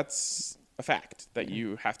is, that's a fact that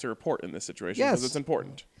you have to report in this situation because Yes. it's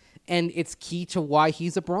important. And it's key to why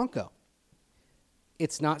he's a Bronco.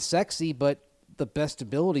 It's not sexy, but the best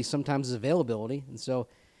ability sometimes is availability. And so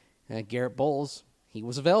Garrett Bowles, he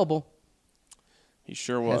was available. He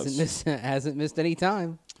sure was. Hasn't missed any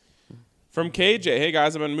time. From KJ, hey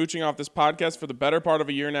guys, I've been mooching off this podcast for the better part of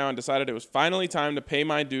a year now and decided it was finally time to pay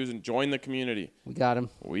my dues and join the community. We got him.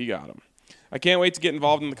 We got him. I can't wait to get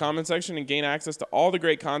involved in the comment section and gain access to all the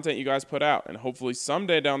great content you guys put out, and hopefully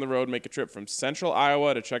someday down the road make a trip from central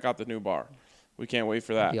Iowa to check out the new bar. We can't wait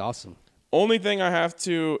for that. That'd be awesome. Only thing I have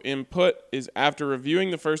to input is after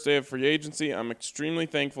reviewing the first day of free agency, I'm extremely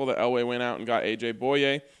thankful that Elway went out and got A.J.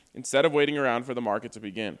 Boye instead of waiting around for the market to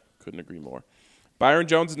begin. Couldn't agree more. Byron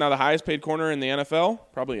Jones is now the highest paid corner in the NFL,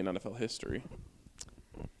 probably in NFL history.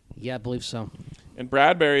 Yeah, I believe so. And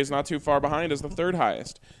Bradbury is not too far behind as the third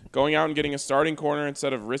highest. Going out and getting a starting corner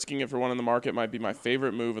instead of risking it for one in the market might be my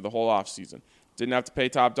favorite move of the whole offseason. Didn't have to pay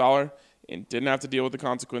top dollar and didn't have to deal with the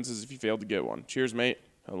consequences if you failed to get one. Cheers, mate.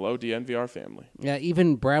 Hello, DNVR family. Yeah,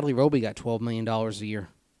 even Bradley Roby got $12 million a year.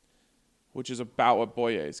 Which is about what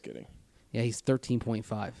Boye is getting. Yeah, he's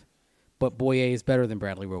 13.5. But Boye is better than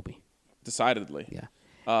Bradley Roby. Decidedly. Yeah.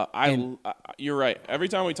 You're right. Every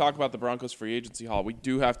time we talk about the Broncos free agency haul, we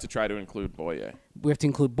do have to try to include Boye. We have to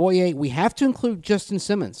include Boye. We have to include Justin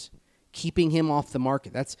Simmons, keeping him off the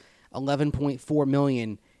market. That's $11.4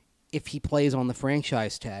 million if he plays on the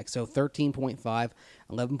franchise tag. So 13.5,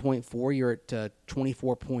 11.4, you're at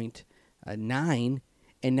 24.9,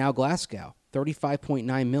 and now Glasgow,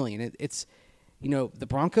 $35.9 million. It's, you know, the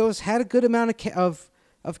Broncos had a good amount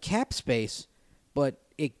of cap space, but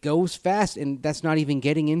it goes fast, and that's not even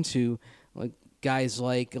getting into like guys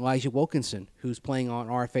like Elijah Wilkinson, who's playing on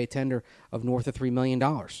RFA tender of north of $3 million.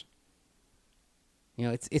 You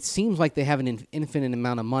know, it seems like they have an infinite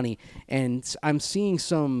amount of money, and I'm seeing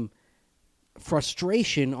some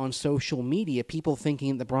frustration on social media, people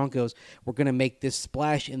thinking the Broncos were going to make this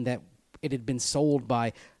splash and that it had been sold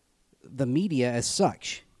by the media as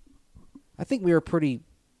such. I think we were pretty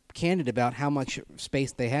candid about how much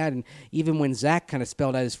space they had, and even when Zach kind of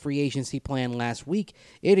spelled out his free agency plan last week,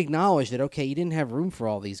 it acknowledged that, okay, you didn't have room for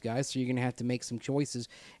all these guys, so you're going to have to make some choices,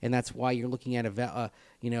 and that's why you're looking at a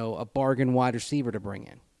bargain wide receiver to bring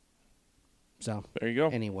in. So There you go.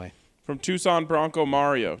 Anyway. From Tucson Bronco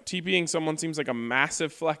Mario, TPing someone seems like a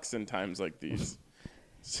massive flex in times like these.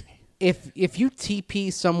 If you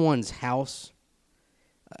TP someone's house,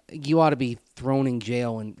 You ought to be thrown in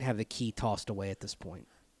jail and have the key tossed away at this point.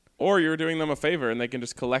 Or you're doing them a favor and they can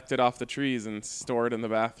just collect it off the trees and store it in the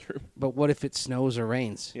bathroom. But what if it snows or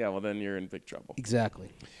rains? Yeah, well, then you're in big trouble. Exactly.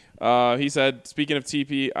 He said, speaking of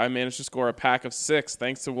TP, I managed to score a pack of 6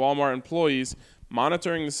 thanks to Walmart employees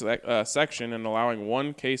monitoring the section and allowing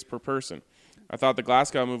 1 case per person. I thought the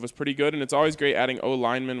Glasgow move was pretty good, and it's always great adding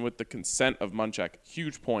O-linemen with the consent of Munchak.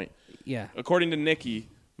 Huge point. Yeah. According to Nikki,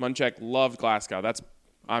 Munchak loved Glasgow.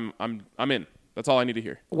 I'm in. That's all I need to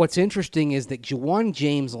hear. What's interesting is that Juwan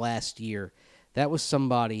James last year, that was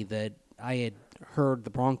somebody that I had heard the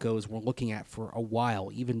Broncos were looking at for a while,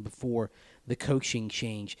 even before the coaching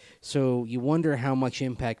change. So you wonder how much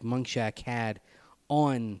impact Munchak had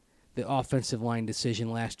on the offensive line decision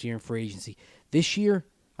last year in free agency. This year,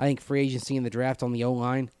 I think free agency and the draft on the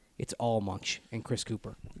O-line, it's all Munch and Chris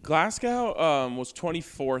Cooper. Glasgow was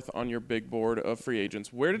 24th on your big board of free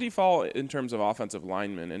agents. Where did he fall in terms of offensive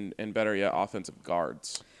linemen and better yet, offensive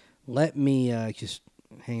guards? Let me just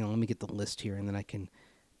hang on. Let me get the list here, and then I can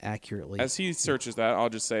accurately. As he searches that, I'll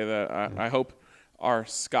just say that I hope our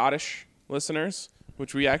Scottish listeners,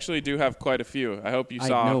 which we actually do have quite a few, I hope you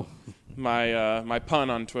saw my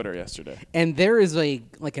pun on Twitter yesterday. And there is an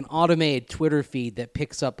automated Twitter feed that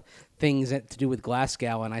picks up things to do with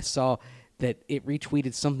Glasgow, and I saw that it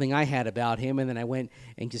retweeted something I had about him, and then I went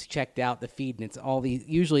and just checked out the feed, and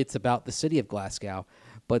usually it's about the city of Glasgow,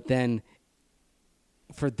 but then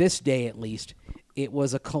for this day at least, it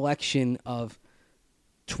was a collection of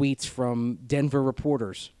tweets from Denver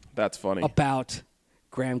reporters. That's funny. About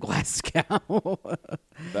Graham Glasgow.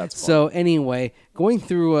 That's funny. So anyway, going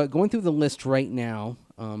through the list right now.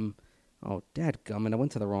 Oh, dadgummit! I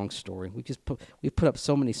went to the wrong story. We put up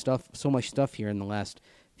so much stuff here in the last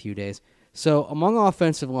few days. So among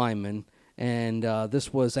offensive linemen, and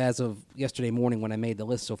this was as of yesterday morning when I made the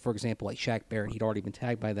list. So for example, like Shaq Barrett, he'd already been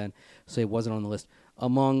tagged by then, so he wasn't on the list.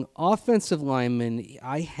 Among offensive linemen,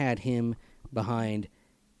 I had him behind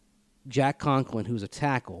Jack Conklin, who's a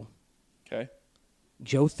tackle. Okay.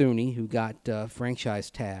 Joe Thuney, who got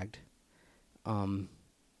franchise tagged, and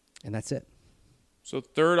that's it. So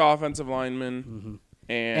third offensive lineman,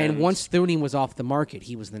 and once Thuney was off the market,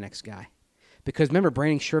 he was the next guy, because remember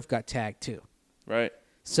Brandon Scherf got tagged too. Right.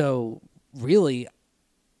 So really,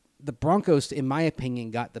 the Broncos, in my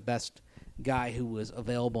opinion, got the best guy who was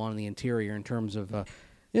available on the interior in terms of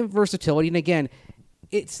versatility. And again,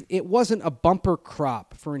 it wasn't a bumper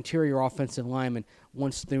crop for interior offensive linemen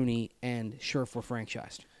once Thuney and Scherf were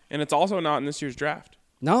franchised. And it's also not in this year's draft.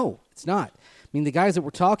 No, it's not. I mean, the guys that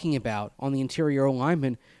we're talking about on the interior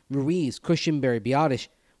O-linemen, Ruiz, Cushenberry, Biotish,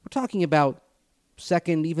 we're talking about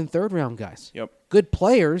second, even third-round guys. Yep. Good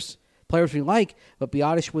players we like, but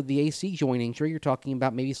Biotish with the AC joint injury, you're talking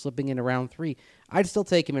about maybe slipping into round 3. I'd still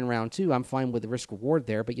take him in round 2. I'm fine with the risk-reward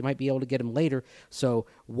there, but you might be able to get him later. So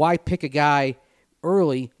why pick a guy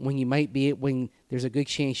early when there's a good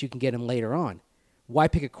chance you can get him later on? Why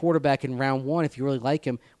pick a quarterback in round 1 if you really like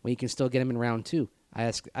him when you can still get him in round 2? I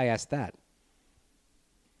asked that.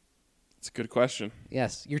 It's a good question.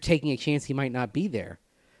 Yes, you're taking a chance he might not be there.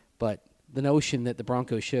 But the notion that the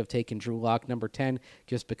Broncos should have taken Drew Lock number 10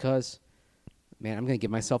 just because, man, I'm going to give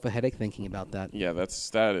myself a headache thinking about that. Yeah,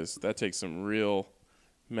 that takes some real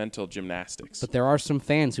mental gymnastics. But there are some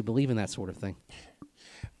fans who believe in that sort of thing.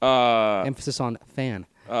 Emphasis on fan.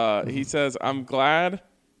 He says, I'm glad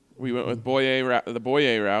we went with the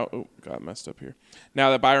Boye route. Oh, got messed up here.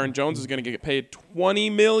 Now that Byron Jones is going to get paid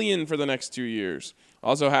 $20 million for the next 2 years.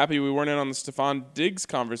 Also happy we weren't in on the Stephon Diggs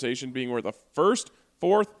conversation being worth a first,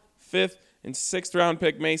 fourth, fifth, and sixth round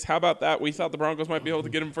pick. Mace, how about that? We thought the Broncos might be able to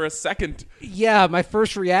get him for a second. Yeah, my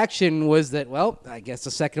first reaction was that, well, I guess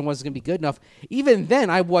the second wasn't going to be good enough. Even then,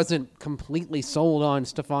 I wasn't completely sold on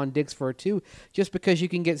Stephon Diggs for a 2, just because you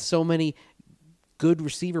can get so many good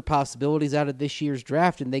receiver possibilities out of this year's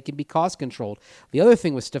draft, and they can be cost controlled. The other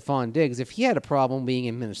thing with Stephon Diggs, if he had a problem being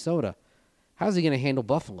in Minnesota, how's he going to handle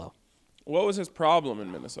Buffalo? What was his problem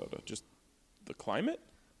in Minnesota? Just the climate?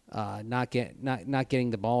 Not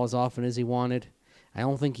getting the ball as often as he wanted. I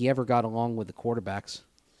don't think he ever got along with the quarterbacks.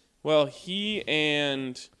 Well, he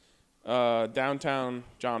and downtown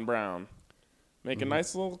John Brown make a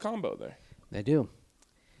nice little combo there. They do.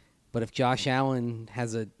 But if Josh Allen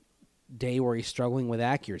has a day where he's struggling with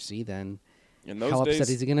accuracy, then how upset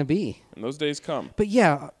is he going to be? And those days come. But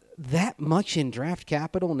yeah, that much in draft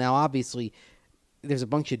capital. Now, obviously, there's a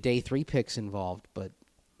bunch of day 3 picks involved, but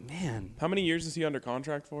man. How many years is he under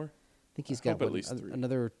contract for? I think he's got at least 3.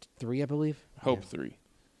 Another 3, I believe. Hope 3.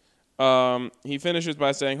 He finishes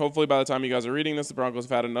by saying, hopefully by the time you guys are reading this, the Broncos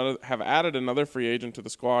have added another free agent to the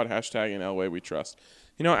squad. #in Elway we trust.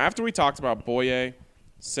 You know, after we talked about Boye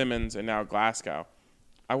Simmons, and now Glasgow.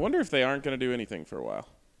 I wonder if they aren't going to do anything for a while.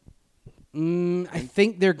 I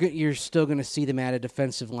think you're still going to see them add a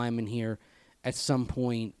defensive lineman here at some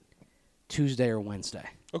point Tuesday or Wednesday.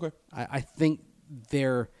 Okay. I think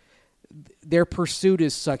their pursuit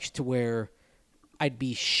is such to where I'd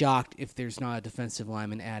be shocked if there's not a defensive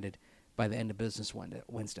lineman added by the end of business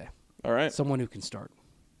Wednesday. All right. Someone who can start.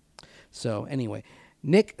 So anyway,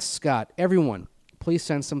 Nick Scott, everyone, please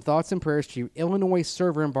send some thoughts and prayers to your Illinois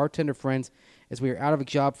server and bartender friends as we are out of a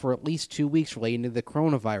job for at least 2 weeks relating to the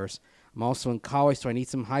coronavirus. I'm also in college, so I need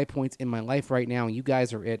some high points in my life right now, and you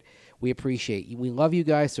guys are it. We appreciate you. We love you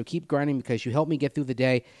guys, so keep grinding because you help me get through the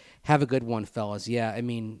day. Have a good one, fellas. Yeah, I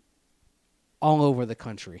mean, all over the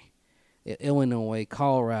country. Illinois,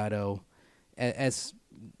 Colorado, as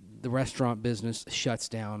the restaurant business shuts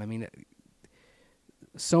down. I mean,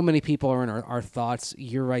 so many people are in our thoughts.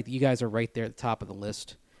 You're right. You guys are right there at the top of the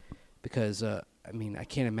list because, I mean, I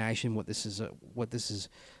can't imagine what this is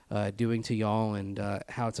doing to y'all and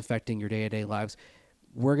how it's affecting your day-to-day lives.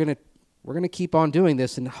 We're gonna keep on doing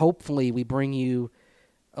this, and hopefully we bring you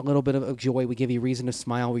a little bit of joy. We give you reason to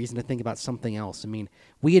smile, reason to think about something else. I mean,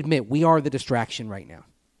 we admit we are the distraction right now.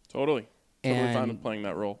 Totally fine with playing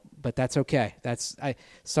that role. But that's okay.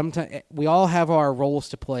 Sometimes we all have our roles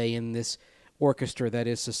to play in this orchestra that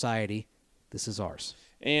is society. This is ours.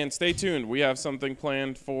 And stay tuned. We have something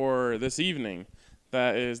planned for this evening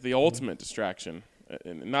that is the ultimate distraction.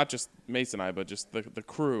 And not just Mace and I, but just the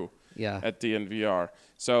crew at DNVR.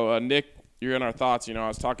 So, Nick, you're in our thoughts. You know, I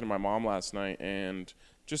was talking to my mom last night and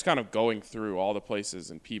just kind of going through all the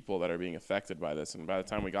places and people that are being affected by this. And by the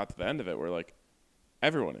time we got to the end of it, we're like,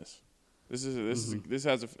 everyone is. This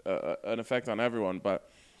has an effect on everyone. But,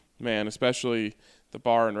 man, especially the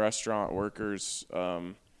bar and restaurant workers.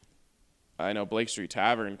 I know Blake Street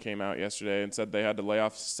Tavern came out yesterday and said they had to lay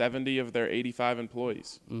off 70 of their 85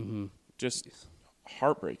 employees. Mm-hmm. Just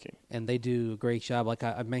heartbreaking. And they do a great job. Like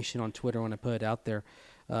I mentioned on Twitter when I put it out there,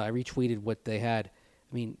 I retweeted what they had.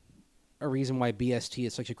 I mean, a reason why BST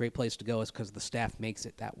is such a great place to go is because the staff makes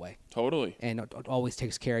it that way. Totally. And it always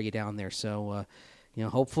takes care of you down there. So, you know,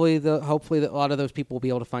 hopefully a lot of those people will be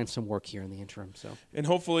able to find some work here in the interim. So, and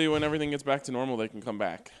hopefully when everything gets back to normal, they can come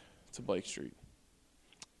back to Blake Street.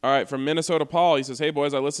 All right, from Minnesota Paul, he says, "Hey,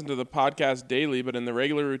 boys, I listen to the podcast daily, but in the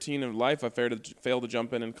regular routine of life, I fail to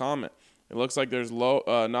jump in and comment. It looks like there's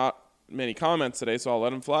not many comments today, so I'll let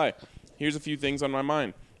them fly. Here's a few things on my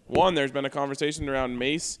mind. One, there's been a conversation around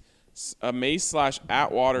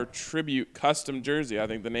Mace/Atwater tribute custom jersey. I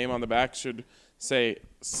think the name on the back should say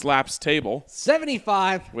Slaps Table.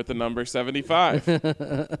 75. With the number 75.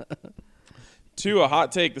 2, a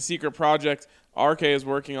hot take. The secret project RK is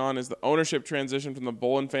working on is the ownership transition from the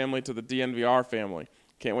Bolin family to the DNVR family.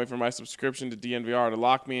 Can't wait for my subscription to DNVR to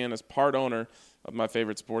lock me in as part owner of my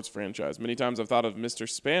favorite sports franchise. Many times I've thought of Mr.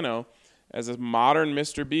 Spano as a modern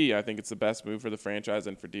Mr. B. I think it's the best move for the franchise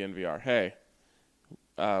and for DNVR. Hey,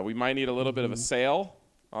 we might need a little bit of a sale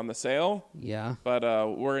on the sale. Yeah. But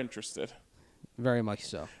we're interested. Very much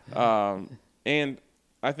so. And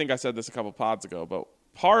I think I said this a couple pods ago, but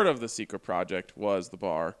part of the secret project was the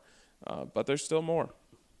bar, but there's still more.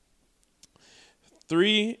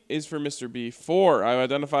 3 is for Mr. B. 4, I've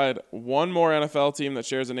identified one more NFL team that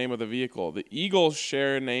shares a name with a vehicle. The Eagles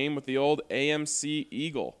share a name with the old AMC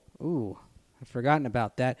Eagle. Ooh, I've forgotten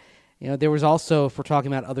about that. You know, there was also, if we're talking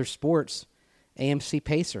about other sports, AMC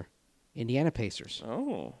Pacer, Indiana Pacers.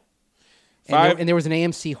 Oh. 5, and there was an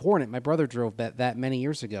AMC Hornet. My brother drove that many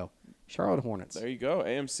years ago. Charlotte Hornets. There you go.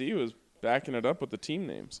 AMC was backing it up with the team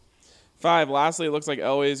names. 5, lastly, it looks like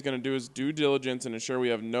Elway is going to do his due diligence and ensure we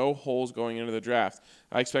have no holes going into the draft.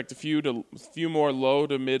 I expect a few more low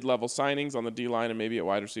to mid-level signings on the D-line and maybe at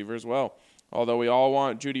wide receiver as well. Although we all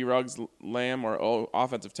want Judy Ruggs, Lamb, or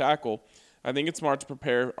offensive tackle, I think it's smart to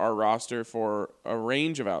prepare our roster for a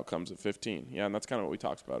range of outcomes at 15. Yeah, and that's kind of what we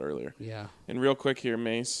talked about earlier. Yeah. And real quick here,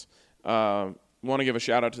 Mace, want to give a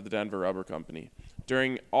shout-out to the Denver Rubber Company.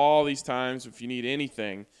 During all these times, if you need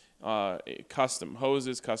anything, custom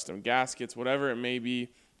hoses, custom gaskets, whatever it may be,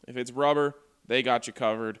 if it's rubber, they got you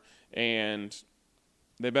covered. And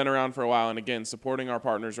they've been around for a while. And, again, supporting our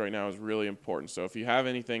partners right now is really important. So if you have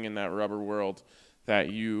anything in that rubber world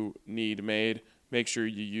that you need made, make sure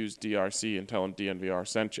you use DRC and tell them DNVR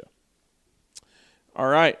sent you. All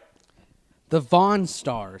right. The Vaughn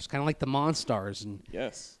Stars, kind of like the Monstars. And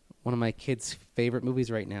yes. One of my kids' favorite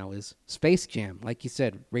movies right now is Space Jam. Like you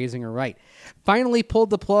said, Raising Her Right. Finally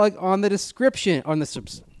pulled the plug on the description.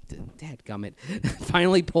 Dadgummit.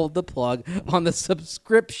 Finally pulled the plug on the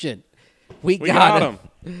subscription. We got him.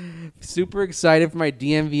 Super excited for my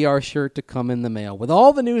DNVR shirt to come in the mail. With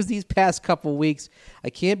all the news these past couple weeks, I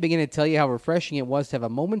can't begin to tell you how refreshing it was to have a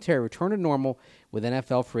momentary return to normal with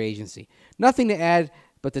NFL free agency. Nothing to add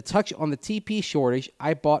but to touch on the TP shortage.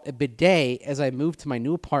 I bought a bidet as I moved to my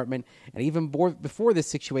new apartment, and even before this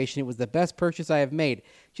situation, it was the best purchase I have made.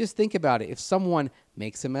 Just think about it. If someone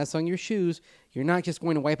makes a mess on your shoes, you're not just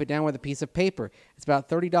going to wipe it down with a piece of paper. It's about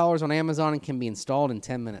 $30 on Amazon and can be installed in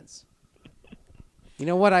 10 minutes. You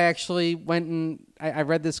know what? I actually went and I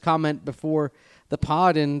read this comment before the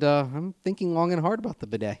pod, and I'm thinking long and hard about the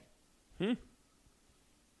bidet. I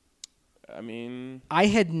mean, I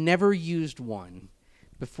had never used one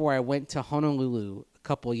before I went to Honolulu a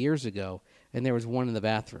couple of years ago, and there was one in the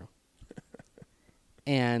bathroom.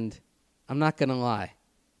 And I'm not going to lie,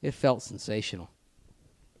 it felt sensational.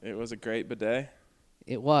 it was a great bidet.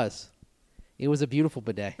 It was. It was a beautiful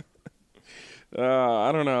bidet.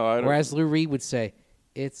 I don't know. Or as Lou Reed would say,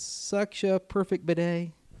 it's such a perfect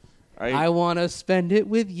bidet. I I want to spend it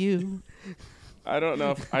with you. I don't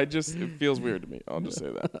know. It feels weird to me. I'll just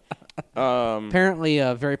say that. Apparently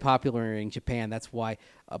very popular in Japan. That's why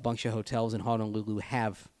a bunch of hotels in Honolulu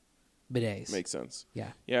have bidets. Makes sense.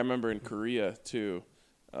 Yeah. Yeah, I remember in Korea too.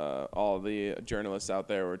 All the journalists out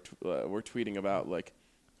there were tweeting about like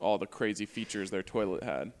all the crazy features their toilet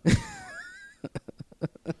had.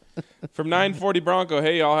 From 940 Bronco,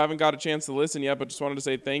 hey, y'all, haven't got a chance to listen yet, but just wanted to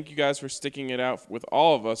say thank you guys for sticking it out with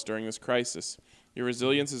all of us during this crisis. Your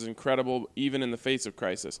resilience is incredible, even in the face of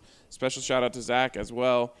crisis. Special shout out to Zach as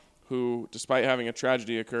well, who, despite having a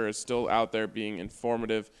tragedy occur, is still out there being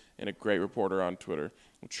informative and a great reporter on Twitter.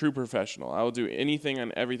 A true professional. I will do anything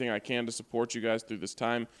and everything I can to support you guys through this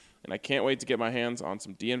time, and I can't wait to get my hands on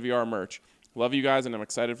some DNVR merch. Love you guys, and I'm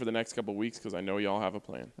excited for the next couple of weeks because I know y'all have a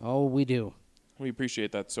plan. Oh, we do. We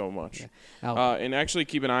appreciate that so much. Yeah. And actually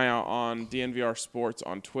keep an eye out on DNVR Sports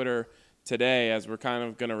on Twitter today, as we're kind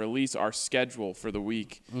of going to release our schedule for the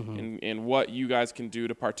week and what you guys can do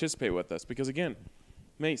to participate with us. Because, again,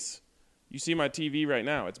 Mace, you see my TV right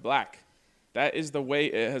now. It's black. That is the way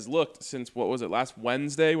it has looked since, what was it, last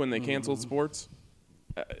Wednesday when they canceled sports?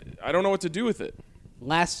 I don't know what to do with it.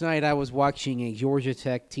 Last night I was watching a Georgia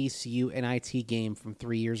Tech TCU NIT game from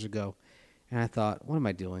 3 years ago, and I thought, what am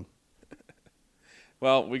I doing?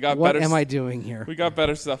 Well, we got What better. am I doing here? We got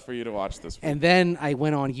better stuff for you to watch this week. And then I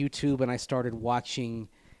went on YouTube and I started watching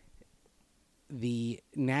the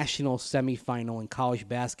national semifinal in college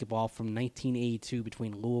basketball from 1982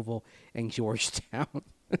 between Louisville and Georgetown.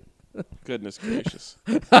 Goodness gracious.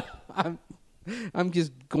 I'm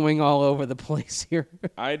just going all over the place here.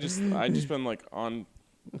 I just been like on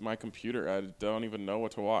my computer. I don't even know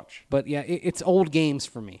what to watch. But yeah, it's old games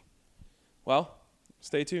for me, Well,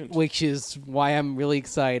 stay tuned. which is why I'm really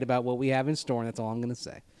excited about what we have in store, and that's all I'm going to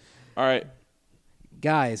say. All right.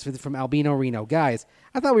 Guys, from Albino Reno. Guys,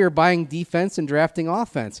 I thought we were buying defense and drafting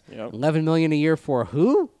offense. Yep. $11 million a year for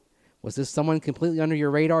who? Was this someone completely under your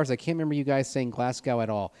radars? I can't remember you guys saying Glasgow at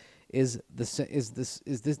all. Does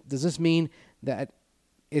this mean that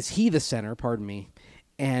is he the center? Pardon me.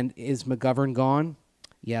 And is McGovern gone?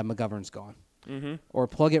 Yeah, McGovern's gone. Mm-hmm. Or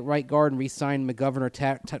plug it right guard and re-sign McGovern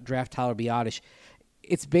or draft Tyler Biotish.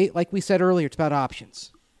 It's like we said earlier. It's about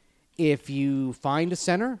options. If you find a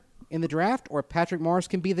center in the draft, or Patrick Morris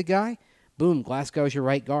can be the guy, boom, Glasgow's your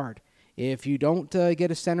right guard. If you don't get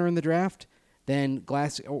a center in the draft, then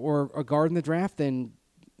or a guard in the draft, then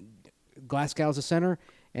Glasgow's a center,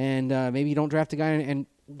 and maybe you don't draft a guy, and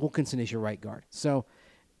Wilkinson is your right guard. So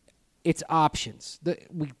it's options.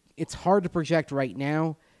 It's hard to project right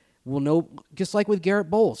now. We'll know, just like with Garrett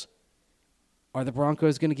Bowles. Are the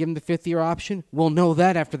Broncos going to give him the fifth-year option? We'll know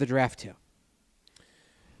that after the draft, too.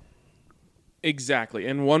 Exactly.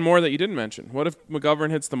 And one more that you didn't mention. What if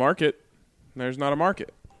McGovern hits the market? There's not a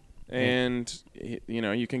market. And,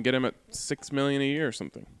 you can get him at $6 million a year or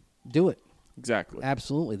something. Do it. Exactly.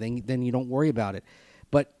 Absolutely. Then you don't worry about it.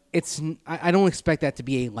 But I don't expect that to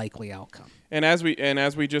be a likely outcome. And as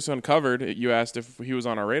we just uncovered, you asked if he was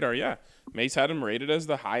on our radar. Yeah. Mace had him rated as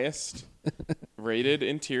the highest rated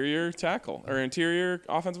interior tackle or interior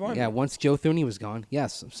offensive lineman. Yeah, once Joe Thuney was gone.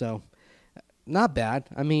 Yes. So not bad.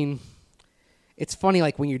 I mean, it's funny,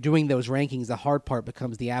 like when you're doing those rankings, the hard part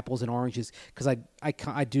becomes the apples and oranges, because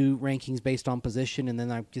I do rankings based on position, and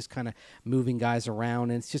then I'm just kind of moving guys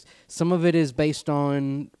around, and it's just some of it is based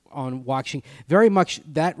on watching. Very much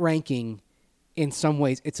that ranking, in some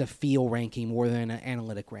ways, it's a feel ranking more than an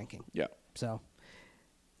analytic ranking. Yeah. So,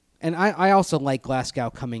 and I also like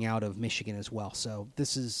Glasgow coming out of Michigan as well. So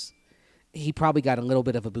he probably got a little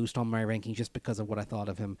bit of a boost on my ranking just because of what I thought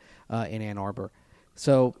of him in Ann Arbor.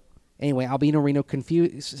 So. Anyway, Albino Reno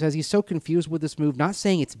says he's so confused with this move, not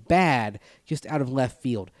saying it's bad, just out of left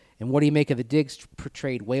field. And what do you make of the Diggs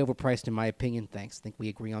trade? Way overpriced, in my opinion. Thanks. I think we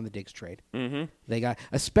agree on the Diggs trade. Mm-hmm. They got,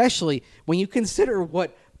 especially when you consider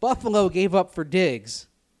what Buffalo gave up for Diggs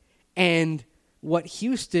and what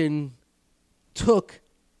Houston took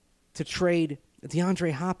to trade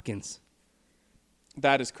DeAndre Hopkins.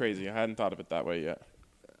 That is crazy. I hadn't thought of it that way yet.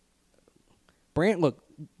 Brant, look,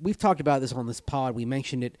 we've talked about this on this pod. We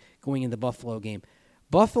mentioned it going in the Buffalo game.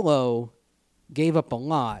 Buffalo gave up a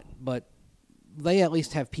lot, but they at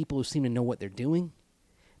least have people who seem to know what they're doing.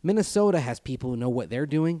 Minnesota has people who know what they're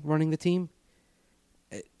doing running the team.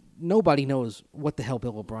 Nobody knows what the hell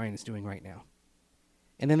Bill O'Brien is doing right now.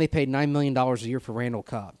 And then they paid $9 million a year for Randall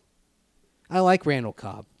Cobb. I like Randall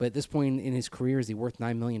Cobb, but at this point in his career, is he worth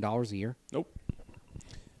 $9 million a year? Nope.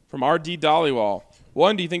 From R.D. Dollywall.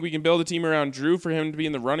 1, do you think we can build a team around Drew for him to be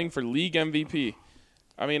in the running for league MVP?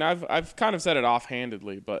 I mean, I've kind of said it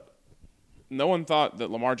offhandedly, but no one thought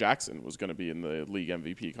that Lamar Jackson was going to be in the league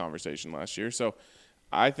MVP conversation last year. So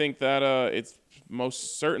I think that it's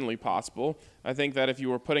most certainly possible. I think that if you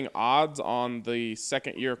were putting odds on the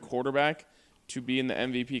second-year quarterback to be in the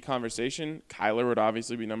MVP conversation, Kyler would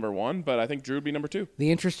obviously be number 1, but I think Drew would be number 2.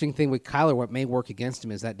 The interesting thing with Kyler, what may work against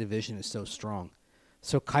him, is that division is so strong.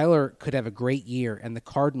 So Kyler could have a great year, and the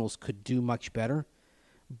Cardinals could do much better,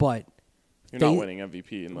 but you're not winning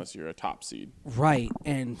MVP unless you're a top seed. Right,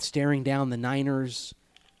 and staring down the Niners,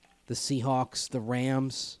 the Seahawks, the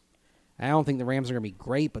Rams. I don't think the Rams are going to be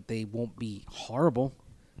great, but they won't be horrible.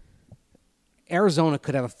 Arizona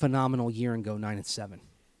could have a phenomenal year and go 9-7.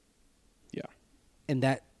 Yeah. And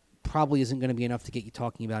that probably isn't going to be enough to get you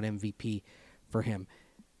talking about MVP for him.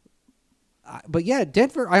 But yeah,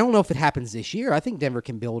 Denver, I don't know if it happens this year. I think Denver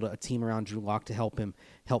can build a team around Drew Lock to help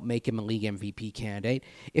make him a league MVP candidate.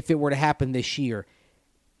 If it were to happen this year,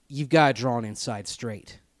 you've got to draw an inside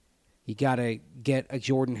straight. You got to get a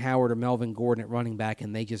Jordan Howard or Melvin Gordon at running back,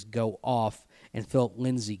 and they just go off, and Philip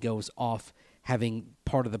Lindsay goes off, having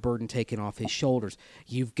part of the burden taken off his shoulders.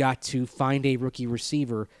 You've got to find a rookie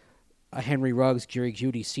receiver, a Henry Ruggs, Jerry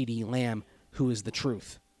Jeudy, CeeDee Lamb, who is the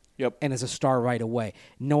truth. Yep. And as a star right away.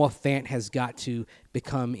 Noah Fant has got to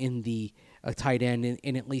become in the tight end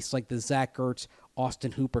in at least like the Zach Ertz,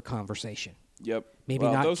 Austin Hooper conversation. Yep. Maybe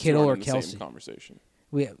well, not those Kittle two or aren't in the Kelsey. same conversation.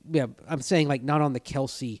 Yeah, I'm saying like not on the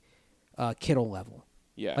Kelsey Kittle level.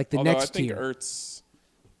 Yeah. Like the Although next I think tier. Ertz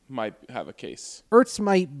might have a case. Ertz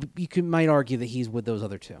might argue that he's with those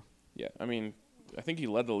other two. Yeah. I mean, I think he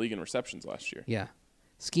led the league in receptions last year. Yeah.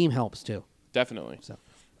 Scheme helps too. Definitely. So.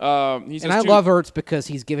 And I love Ertz because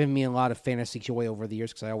he's given me a lot of fantasy joy over the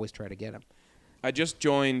years because I always try to get him. I just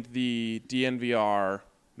joined the DNVR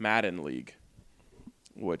Madden League,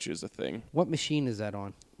 which is a thing. What machine is that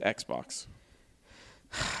on? Xbox.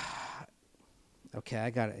 Okay, I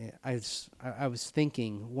got it. I was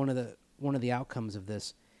thinking one of the outcomes of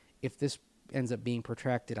this, if this ends up being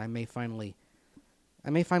protracted, I may finally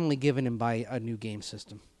give in and buy a new game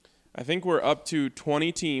system. I think we're up to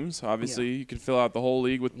 20 teams. Obviously, you could fill out the whole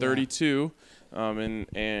league with 32.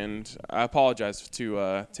 And I apologize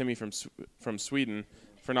to Timmy from Sweden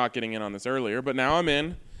for not getting in on this earlier. But now I'm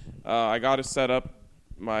in. I got to set up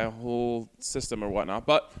my whole system or whatnot.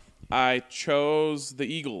 But I chose the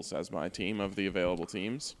Eagles as my team of the available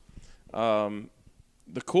teams.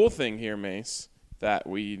 The cool thing here, Mace, that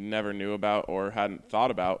we never knew about or hadn't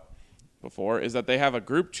thought about before is that they have a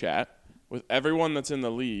group chat with everyone that's in the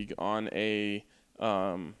league on a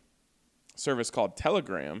service called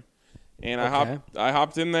Telegram. And Okay. I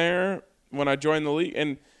hopped in there when I joined the league.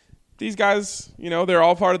 And these guys, they're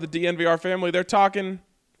all part of the DNVR family. They're talking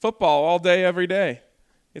football all day, every day.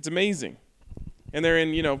 It's amazing. And they're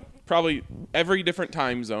in, probably every different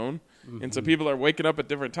time zone. Mm-hmm. And so people are waking up at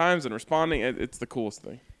different times and responding. It's the coolest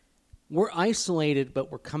thing. We're isolated, but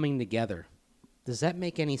we're coming together. Does that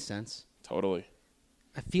make any sense? Totally.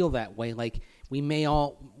 I feel that way. Like we may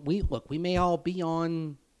all be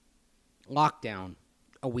on lockdown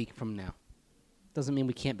a week from now. Doesn't mean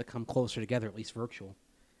we can't become closer together, at least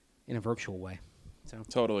in a virtual way. So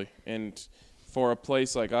Totally. And for a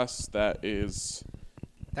place like us that is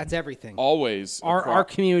that's everything. always Our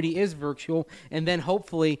community is virtual, and then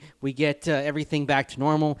hopefully we get everything back to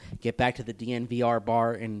normal, get back to the DNVR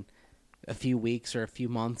bar in a few weeks or a few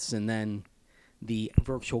months, and then the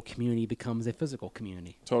virtual community becomes a physical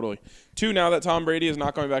community. Totally. 2, now that Tom Brady is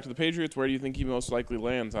not going back to the Patriots, where do you think he most likely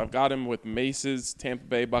lands? I've got him with Mace's Tampa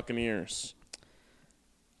Bay Buccaneers.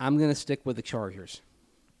 I'm going to stick with the Chargers.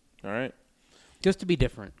 All right. Just to be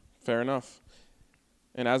different. Fair enough.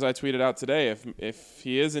 And as I tweeted out today, if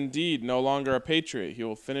he is indeed no longer a Patriot, he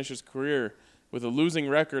will finish his career with a losing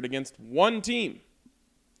record against one team,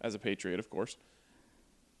 as a Patriot, of course.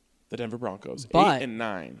 The Denver Broncos, But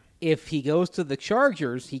 8-9. if he goes to the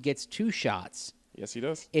Chargers, he gets 2 shots. Yes, he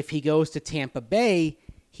does. If he goes to Tampa Bay,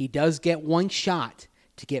 he does get 1 shot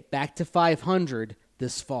to get back to 500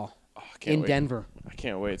 this fall Oh, I can't in wait. Denver. I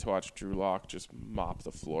can't wait to watch Drew Lock just mop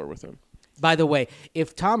the floor with him. By the way,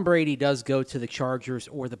 if Tom Brady does go to the Chargers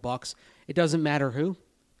or the Bucks, it doesn't matter who.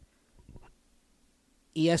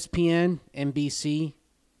 ESPN, NBC,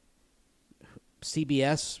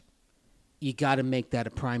 CBS, you got to make that a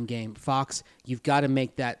prime game. Fox, you've got to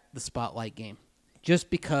make that the spotlight game. Just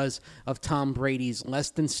because of Tom Brady's less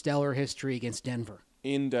than stellar history against Denver.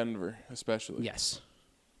 In Denver, especially. Yes.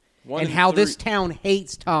 One And in how three. this town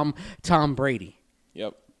hates Tom Brady.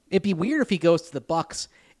 Yep. It'd be weird if he goes to the Bucks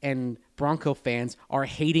and Bronco fans are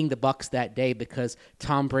hating the Bucks that day because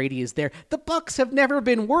Tom Brady is there. The Bucks have never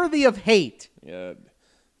been worthy of hate. Yeah.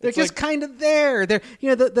 They're It's just like- kind of there. They're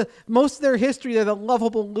the most of their history. They're the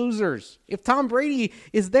lovable losers. If Tom Brady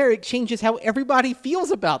is there, it changes how everybody feels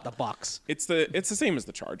about the Bucks. It's the same as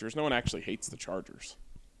the Chargers. No one actually hates the Chargers.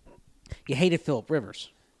 You hated Phillip Rivers.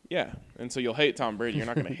 Yeah, and so you'll hate Tom Brady. You're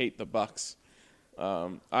not going to hate the Bucks. I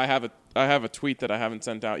have a tweet that I haven't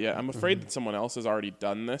sent out yet. I'm afraid that someone else has already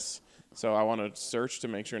done this, so I want to search to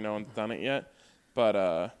make sure no one's done it yet.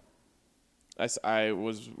 But I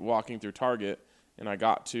was walking through Target, and I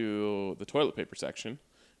got to the toilet paper section,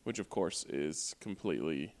 which, of course, is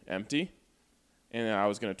completely empty. And I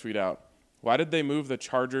was going to tweet out, why did they move the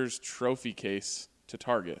Chargers trophy case to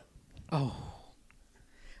Target?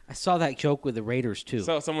 I saw that joke with the Raiders too.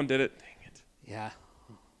 So someone did it. Dang it. Yeah,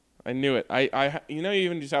 I knew it. I you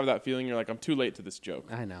even just have that feeling you're like, I'm too late to this joke.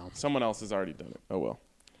 I know. Someone else has already done it. Oh, well.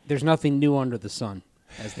 There's nothing new under the sun,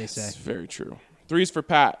 as they say. It's very true. 3's for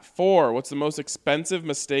Pat. 4, what's the most expensive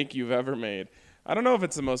mistake you've ever made? I don't know if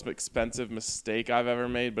it's the most expensive mistake I've ever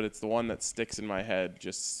made, but it's the one that sticks in my head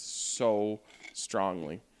just so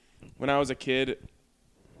strongly. When I was a kid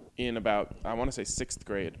in about, I want to say 6th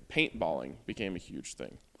grade, paintballing became a huge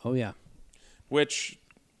thing, Oh yeah. which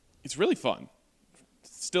it's really fun.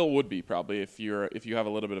 Still would be probably if you have a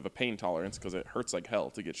little bit of a pain tolerance because it hurts like hell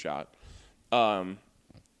to get shot. Everyone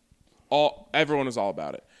was all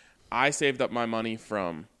about it. I saved up my money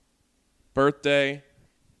from birthday,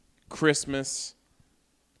 Christmas,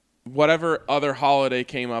 whatever other holiday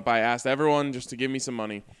came up. I asked everyone just to give me some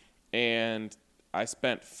money, and I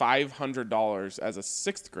spent $500 as a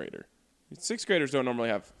 6th grader. 6th graders don't normally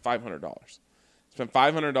have $500. Spent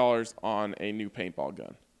 $500 on a new paintball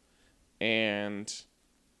gun. And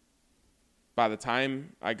by the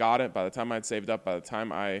time I got it, by the time I'd saved up, by the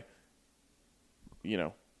time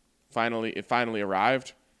it finally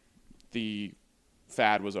arrived, the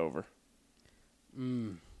fad was over.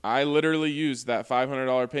 I literally used that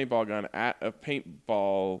 $500 paintball gun at a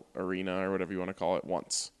paintball arena or whatever you want to call it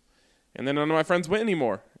once. And then none of my friends went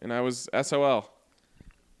anymore, and I was SOL.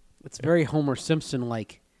 It's very Homer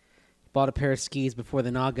Simpson-like. Bought a pair of skis before the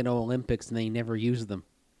Nagano Olympics, and they never used them.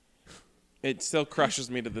 It still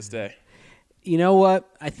crushes me to this day. You know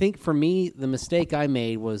what? I think for me, the mistake I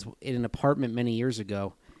made was in an apartment many years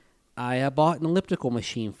ago. I bought an elliptical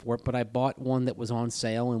machine for it, but I bought one that was on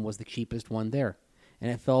sale and was the cheapest one there.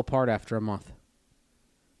 And it fell apart after a month.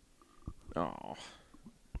 Oh.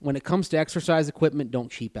 When it comes to exercise equipment,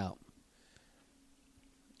 don't cheap out.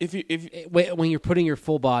 When you're putting your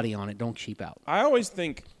full body on it, don't cheap out. I always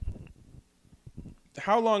think,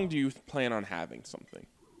 how long do you plan on having something?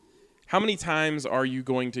 How many times are you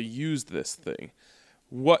going to use this thing?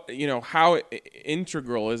 How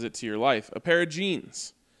integral is it to your life? A pair of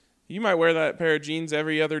jeans. You might wear that pair of jeans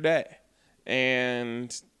every other day.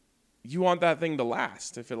 And you want that thing to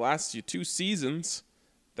last. If it lasts you 2 seasons,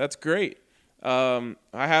 that's great. I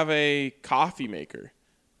have a coffee maker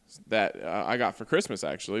that I got for Christmas,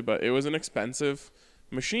 actually, but it was an expensive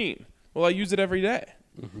machine. Well, I use it every day.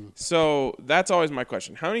 Mm-hmm. So that's always my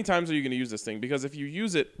question. How many times are you going to use this thing? Because if you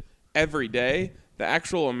use it every day, the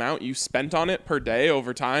actual amount you spent on it per day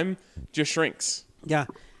over time just shrinks. Yeah.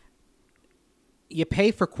 You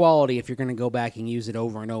pay for quality if you're going to go back and use it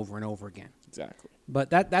over and over and over again. Exactly. But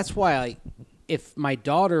that's why if my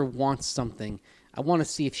daughter wants something, I want to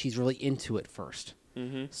see if she's really into it first.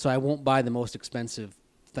 Mm-hmm. So I won't buy the most expensive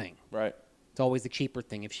thing. Right. It's always the cheaper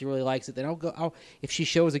thing. If she really likes it, then I'll go. If she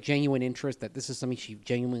shows a genuine interest that this is something she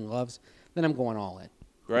genuinely loves, then I'm going all in.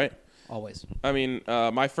 Right. Always. I mean,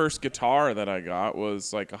 my first guitar that I got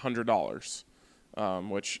was like $100,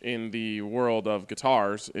 which in the world of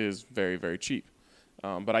guitars is very, very cheap.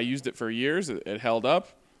 But I used it for years. It held up.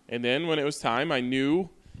 And then when it was time, I knew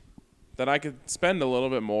that I could spend a little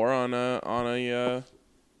bit more on a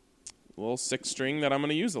little 6-string that I'm going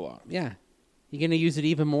to use a lot. Yeah. You're going to use it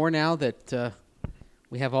even more now that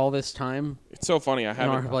we have all this time It's so funny. I in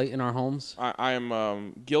haven't. our homes. I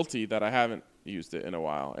am guilty that I haven't used it in a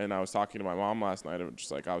while. And I was talking to my mom last night. It was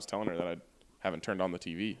just like I was telling her that I haven't turned on the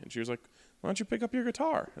TV, and she was like, "Why don't you pick up your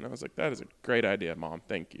guitar?" And I was like, "That is a great idea, Mom.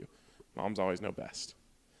 Thank you." Moms always know best,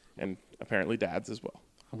 and apparently dads as well.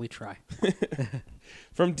 We try.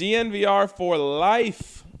 From DNVR for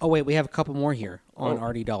life. Oh, wait. We have a couple more here on Oh.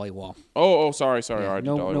 Artie Dollywall. Oh, sorry, Yeah, Artie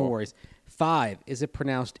no Dollywall. worries. 5. Is it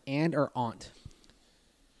pronounced and or aunt?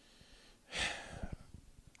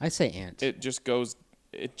 I say aunt. It just goes.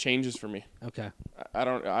 It changes for me. Okay. I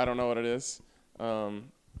don't know what it is.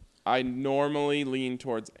 I normally lean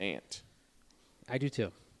towards aunt. I do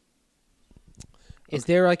too. Is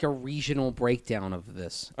there like a regional breakdown of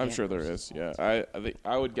this? I'm sure there is. Yeah,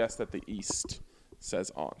 I would guess that the East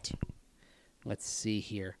says aunt. Let's see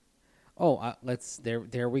here. Oh,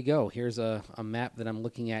 there we go. Here's a map that I'm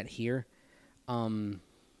looking at here. Maybe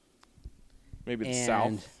the And-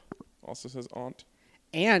 South also says aunt.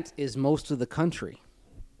 Aunt is most of the country.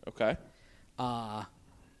 Okay.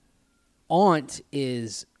 Aunt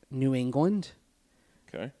is New England,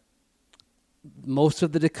 Okay. most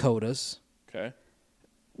of the Dakotas, Okay.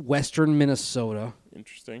 western Minnesota,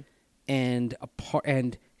 Interesting. and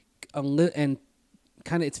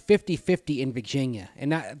kind of it's 50-50 in Virginia.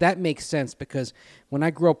 And that makes sense because when I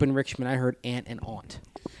grew up in Richmond, I heard aunt and aunt.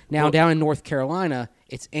 Now Well- down in North Carolina,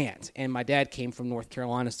 it's aunt, and my dad came from North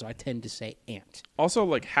Carolina, so I tend to say aunt. Also,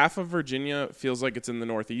 like half of Virginia feels like it's in the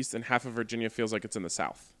Northeast, and half of Virginia feels like it's in the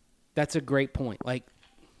South. That's a great point. Like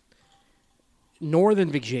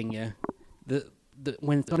Northern Virginia,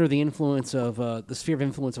 when it's under the influence of the sphere of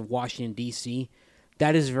influence of Washington D.C.,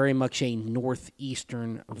 that is very much a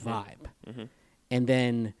northeastern vibe. Mm-hmm. And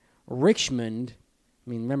then Richmond, I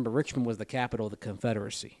mean, remember Richmond was the capital of the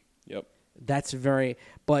Confederacy. Yep. That's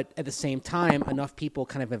but at the same time, enough people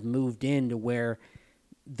kind of have moved in to where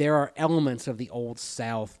there are elements of the old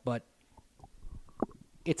South, but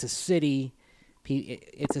it's a city.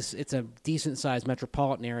 It's a decent sized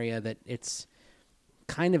metropolitan area that it's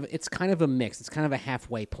kind of a mix. It's kind of a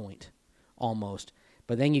halfway point almost.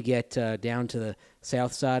 But then you get down to the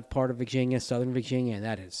south side part of Virginia, southern Virginia, and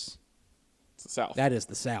It's the South. that is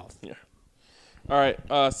the South. Yeah. All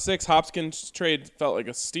right. 6, Hopkins trade felt like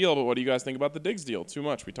a steal, but what do you guys think about the Diggs deal? Too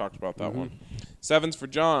much. We talked about that one. 7's for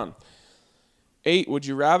John. 8, would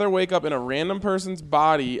you rather wake up in a random person's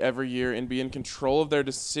body every year and be in control of their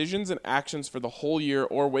decisions and actions for the whole year,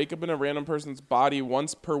 or wake up in a random person's body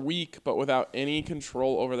once per week but without any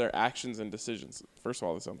control over their actions and decisions? First of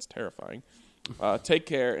all, this sounds terrifying. Take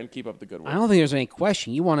care and keep up the good work. I don't think there's any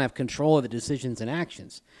question. You want to have control of the decisions and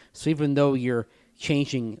actions. So even though you're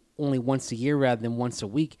changing only once a year rather than once a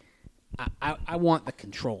week, I want the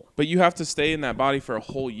control. But you have to stay in that body for a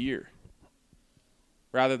whole year,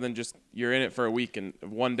 rather than just you're in it for a week and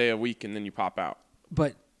 1 day a week and then you pop out.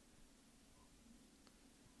 But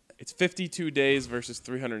It's 52 days versus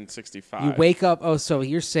 365. you wake up. Oh, so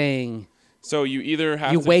you're saying So you either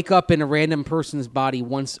have you to wake up in a random person's body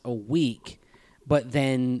once a week, but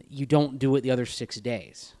then you don't do it the other 6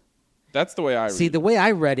 days. That's the way I read See, it. the way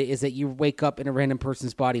I read it is that you wake up in a random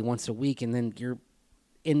person's body once a week, and then you're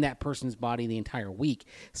in that person's body the entire week.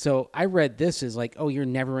 So I read this as like, oh, you're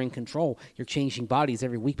never in control. You're changing bodies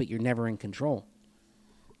every week, but you're never in control.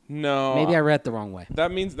 No. Maybe I read it the wrong way.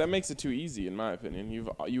 That makes it too easy, in my opinion.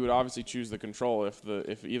 You would obviously choose the control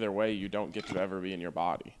if either way you don't get to ever be in your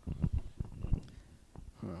body.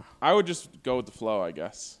 I would just go with the flow, I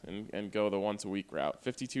guess, and go the once a week route.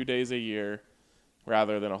 52 days a year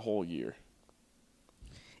rather than a whole year.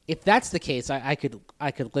 If that's the case, I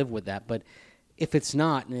could live with that. But if it's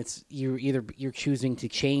not, and it's you're choosing to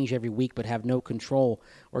change every week but have no control,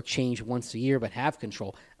 or change once a year but have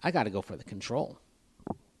control, I got to go for the control.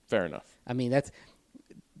 Fair enough. I mean, that's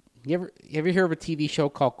you ever hear of a TV show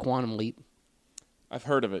called Quantum Leap? I've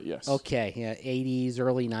heard of it, yes. Okay, yeah, 80s,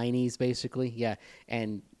 early 90s, basically, yeah,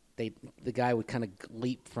 and the guy would kind of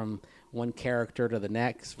leap from one character to the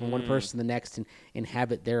next, from one person to the next, and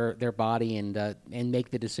inhabit their body and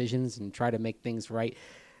make the decisions and try to make things right.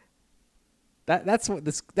 That's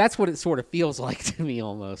what it sort of feels like to me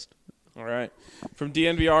almost. All right. From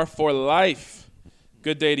DNVR for life.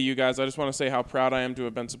 Good day to you guys. I just want to say how proud I am to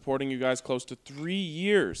have been supporting you guys close to 3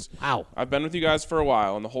 years. Wow. I've been with you guys for a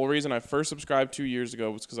while, and the whole reason I first subscribed 2 years ago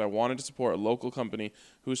was because I wanted to support a local company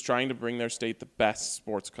who was trying to bring their state the best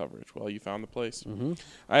sports coverage. Well, you found the place. Mm-hmm.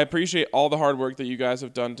 I appreciate all the hard work that you guys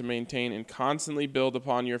have done to maintain and constantly build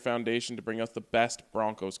upon your foundation to bring us the best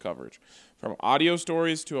Broncos coverage. From audio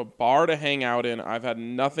stories to a bar to hang out in, I've had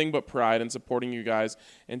nothing but pride in supporting you guys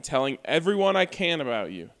and telling everyone I can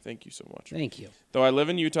about you. Thank you so much. Thank you. Though I live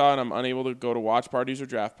in Utah and I'm unable to go to watch parties or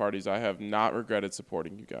draft parties, I have not regretted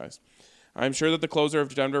supporting you guys. I'm sure that the closure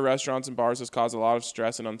of Denver restaurants and bars has caused a lot of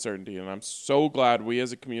stress and uncertainty, and I'm so glad we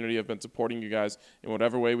as a community have been supporting you guys in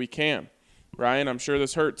whatever way we can. Ryan, I'm sure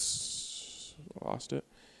this hurts. I lost it.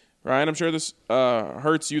 Ryan, I'm sure this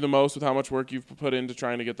hurts you the most with how much work you've put into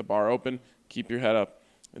trying to get the bar open. Keep your head up.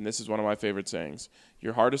 And this is one of my favorite sayings.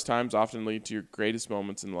 Your hardest times often lead to your greatest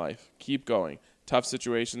moments in life. Keep going. Tough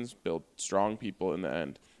situations build strong people in the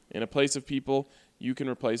end. In a place of people, you can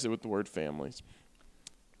replace it with the word families.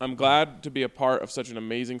 I'm glad to be a part of such an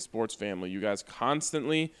amazing sports family. You guys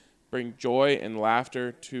constantly bring joy and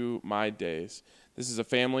laughter to my days. This is a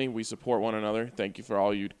family. We support one another. Thank you for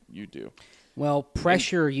all you do. Well,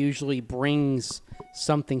 pressure usually brings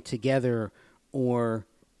something together or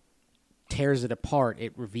tears it apart.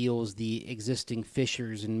 It reveals the existing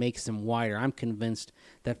fissures and makes them wider. I'm convinced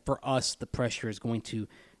that for us, the pressure is going to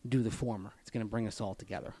do the former. It's going to bring us all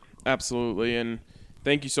together. Absolutely, and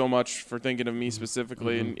thank you so much for thinking of me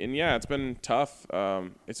specifically. And yeah, it's been tough.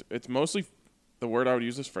 It's mostly the word I would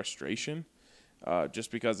use is frustration,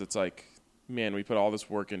 just because it's like, man, we put all this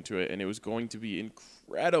work into it, and it was going to be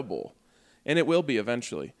incredible. And it will be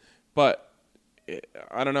eventually. But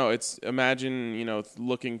I don't know. It's imagine,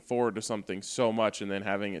 looking forward to something so much and then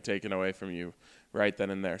having it taken away from you right then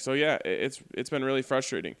and there. So, yeah, it's been really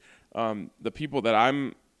frustrating. The people that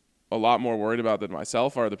I'm a lot more worried about than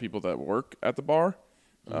myself are the people that work at the bar.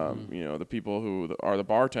 The people who are the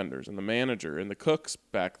bartenders and the manager and the cooks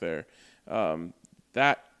back there.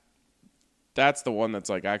 That's the one that's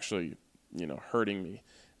like actually, hurting me.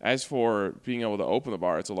 As for being able to open the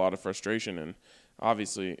bar, it's a lot of frustration, and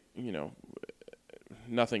obviously,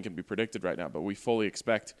 nothing can be predicted right now, but we fully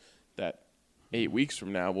expect that 8 weeks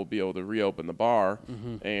from now we'll be able to reopen the bar,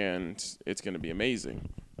 and it's going to be amazing.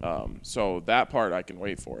 So that part I can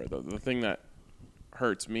wait for. The thing that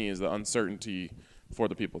hurts me is the uncertainty for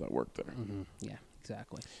the people that work there. Yeah,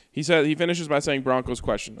 exactly. He finishes by saying, Broncos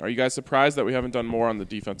question, are you guys surprised that we haven't done more on the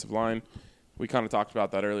defensive line? We kind of talked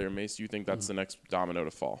about that earlier. Mace, do you think that's the next domino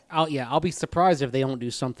to fall? I'll be surprised if they don't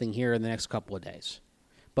do something here in the next couple of days.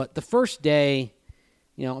 But the first day,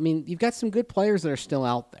 you've got some good players that are still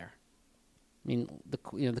out there. I mean, the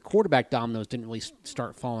quarterback dominoes didn't really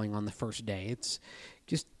start falling on the first day. It's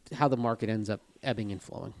just how the market ends up ebbing and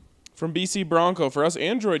flowing. From BC Bronco, for us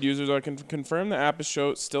Android users, I can confirm the app is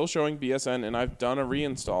still showing BSN, and I've done a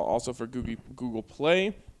reinstall. Also for Google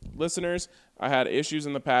Play listeners, I had issues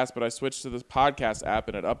in the past, but I switched to this podcast app,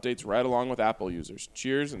 and it updates right along with Apple users.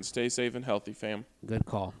 Cheers, and stay safe and healthy, fam. Good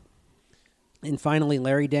call. And finally,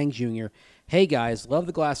 Larry Dang Jr. Hey, guys, love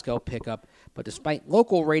the Glasgow pickup, but despite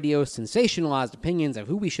local radio's sensationalized opinions of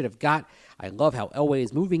who we should have got, I love how Elway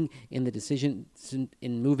is moving in the decisions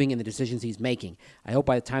he's making. I hope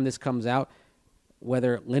by the time this comes out,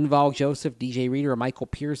 whether Linval Joseph, DJ Reader, or Michael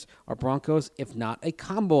Pierce are Broncos, if not a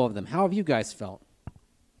combo of them. How have you guys felt?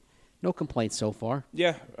 No complaints so far.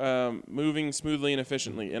 Yeah, moving smoothly and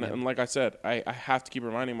efficiently. And like I said, I have to keep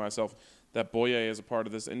reminding myself that Boye is a part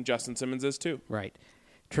of this, and Justin Simmons is too. Right.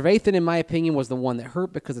 Trevathan, in my opinion, was the one that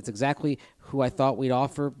hurt because it's exactly who I thought we'd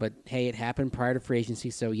offer, but hey, it happened prior to free agency,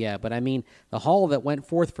 so yeah. But I mean, the haul that went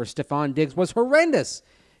forth for Stephon Diggs was horrendous,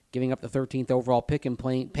 giving up the 13th overall pick and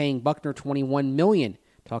paying Buckner $21 million.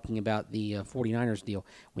 Talking about the 49ers deal.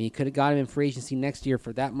 When you could have got him in free agency next year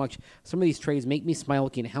for that much, some of these trades make me smile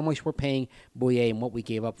looking at how much we're paying Boye and what we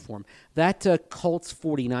gave up for him. That Colts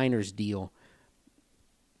 49ers deal,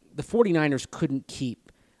 the 49ers couldn't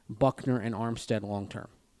keep Buckner and Armstead long term.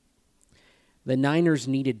 The Niners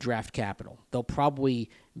needed draft capital. They'll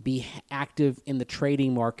probably be active in the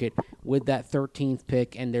trading market with that 13th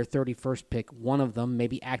pick and their 31st pick. One of them may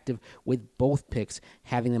be active with both picks,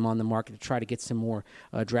 having them on the market to try to get some more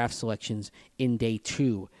draft selections in day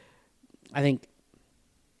 2. I think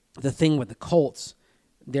the thing with the Colts,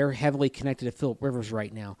 they're heavily connected to Phillip Rivers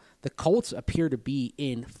right now. The Colts appear to be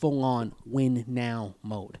in full-on win-now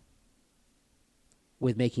mode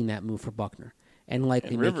with making that move for Buckner. And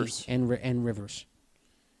likely Rivers. And Rivers.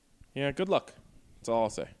 Yeah, good luck. That's all I'll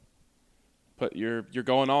say. But you're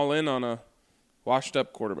going all in on a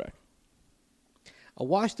washed-up quarterback. A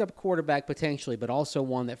washed-up quarterback potentially, but also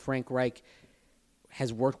one that Frank Reich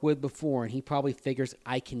has worked with before, and he probably figures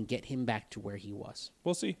I can get him back to where he was.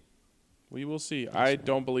 We'll see. We will see. I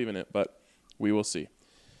don't believe in it, but we will see.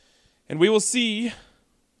 And we will see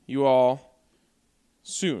you all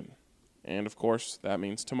soon. And, of course, that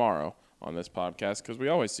means tomorrow on this podcast, because we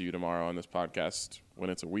always see you tomorrow on this podcast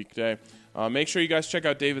when it's a weekday. Make sure you guys check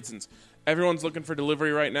out Davidson's everyone's looking for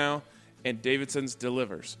delivery right now, and Davidson's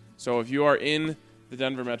delivers. So if you are in the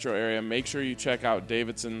Denver metro area, make sure you check out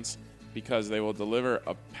Davidson's, because they will deliver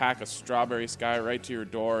a pack of Strawberry Sky right to your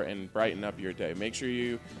door and brighten up your day. Make sure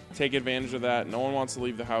you take advantage of that. No one wants to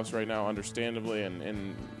leave the house right now, understandably,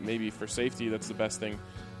 and maybe for safety, that's the best thing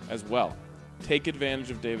as well. Take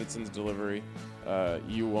advantage of Davidson's delivery.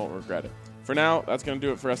 You won't regret it. For now, that's going to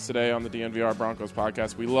do it for us today on the DNVR Broncos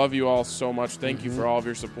podcast. We love you all so much. Thank you for all of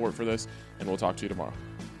your support for this, and we'll talk to you tomorrow.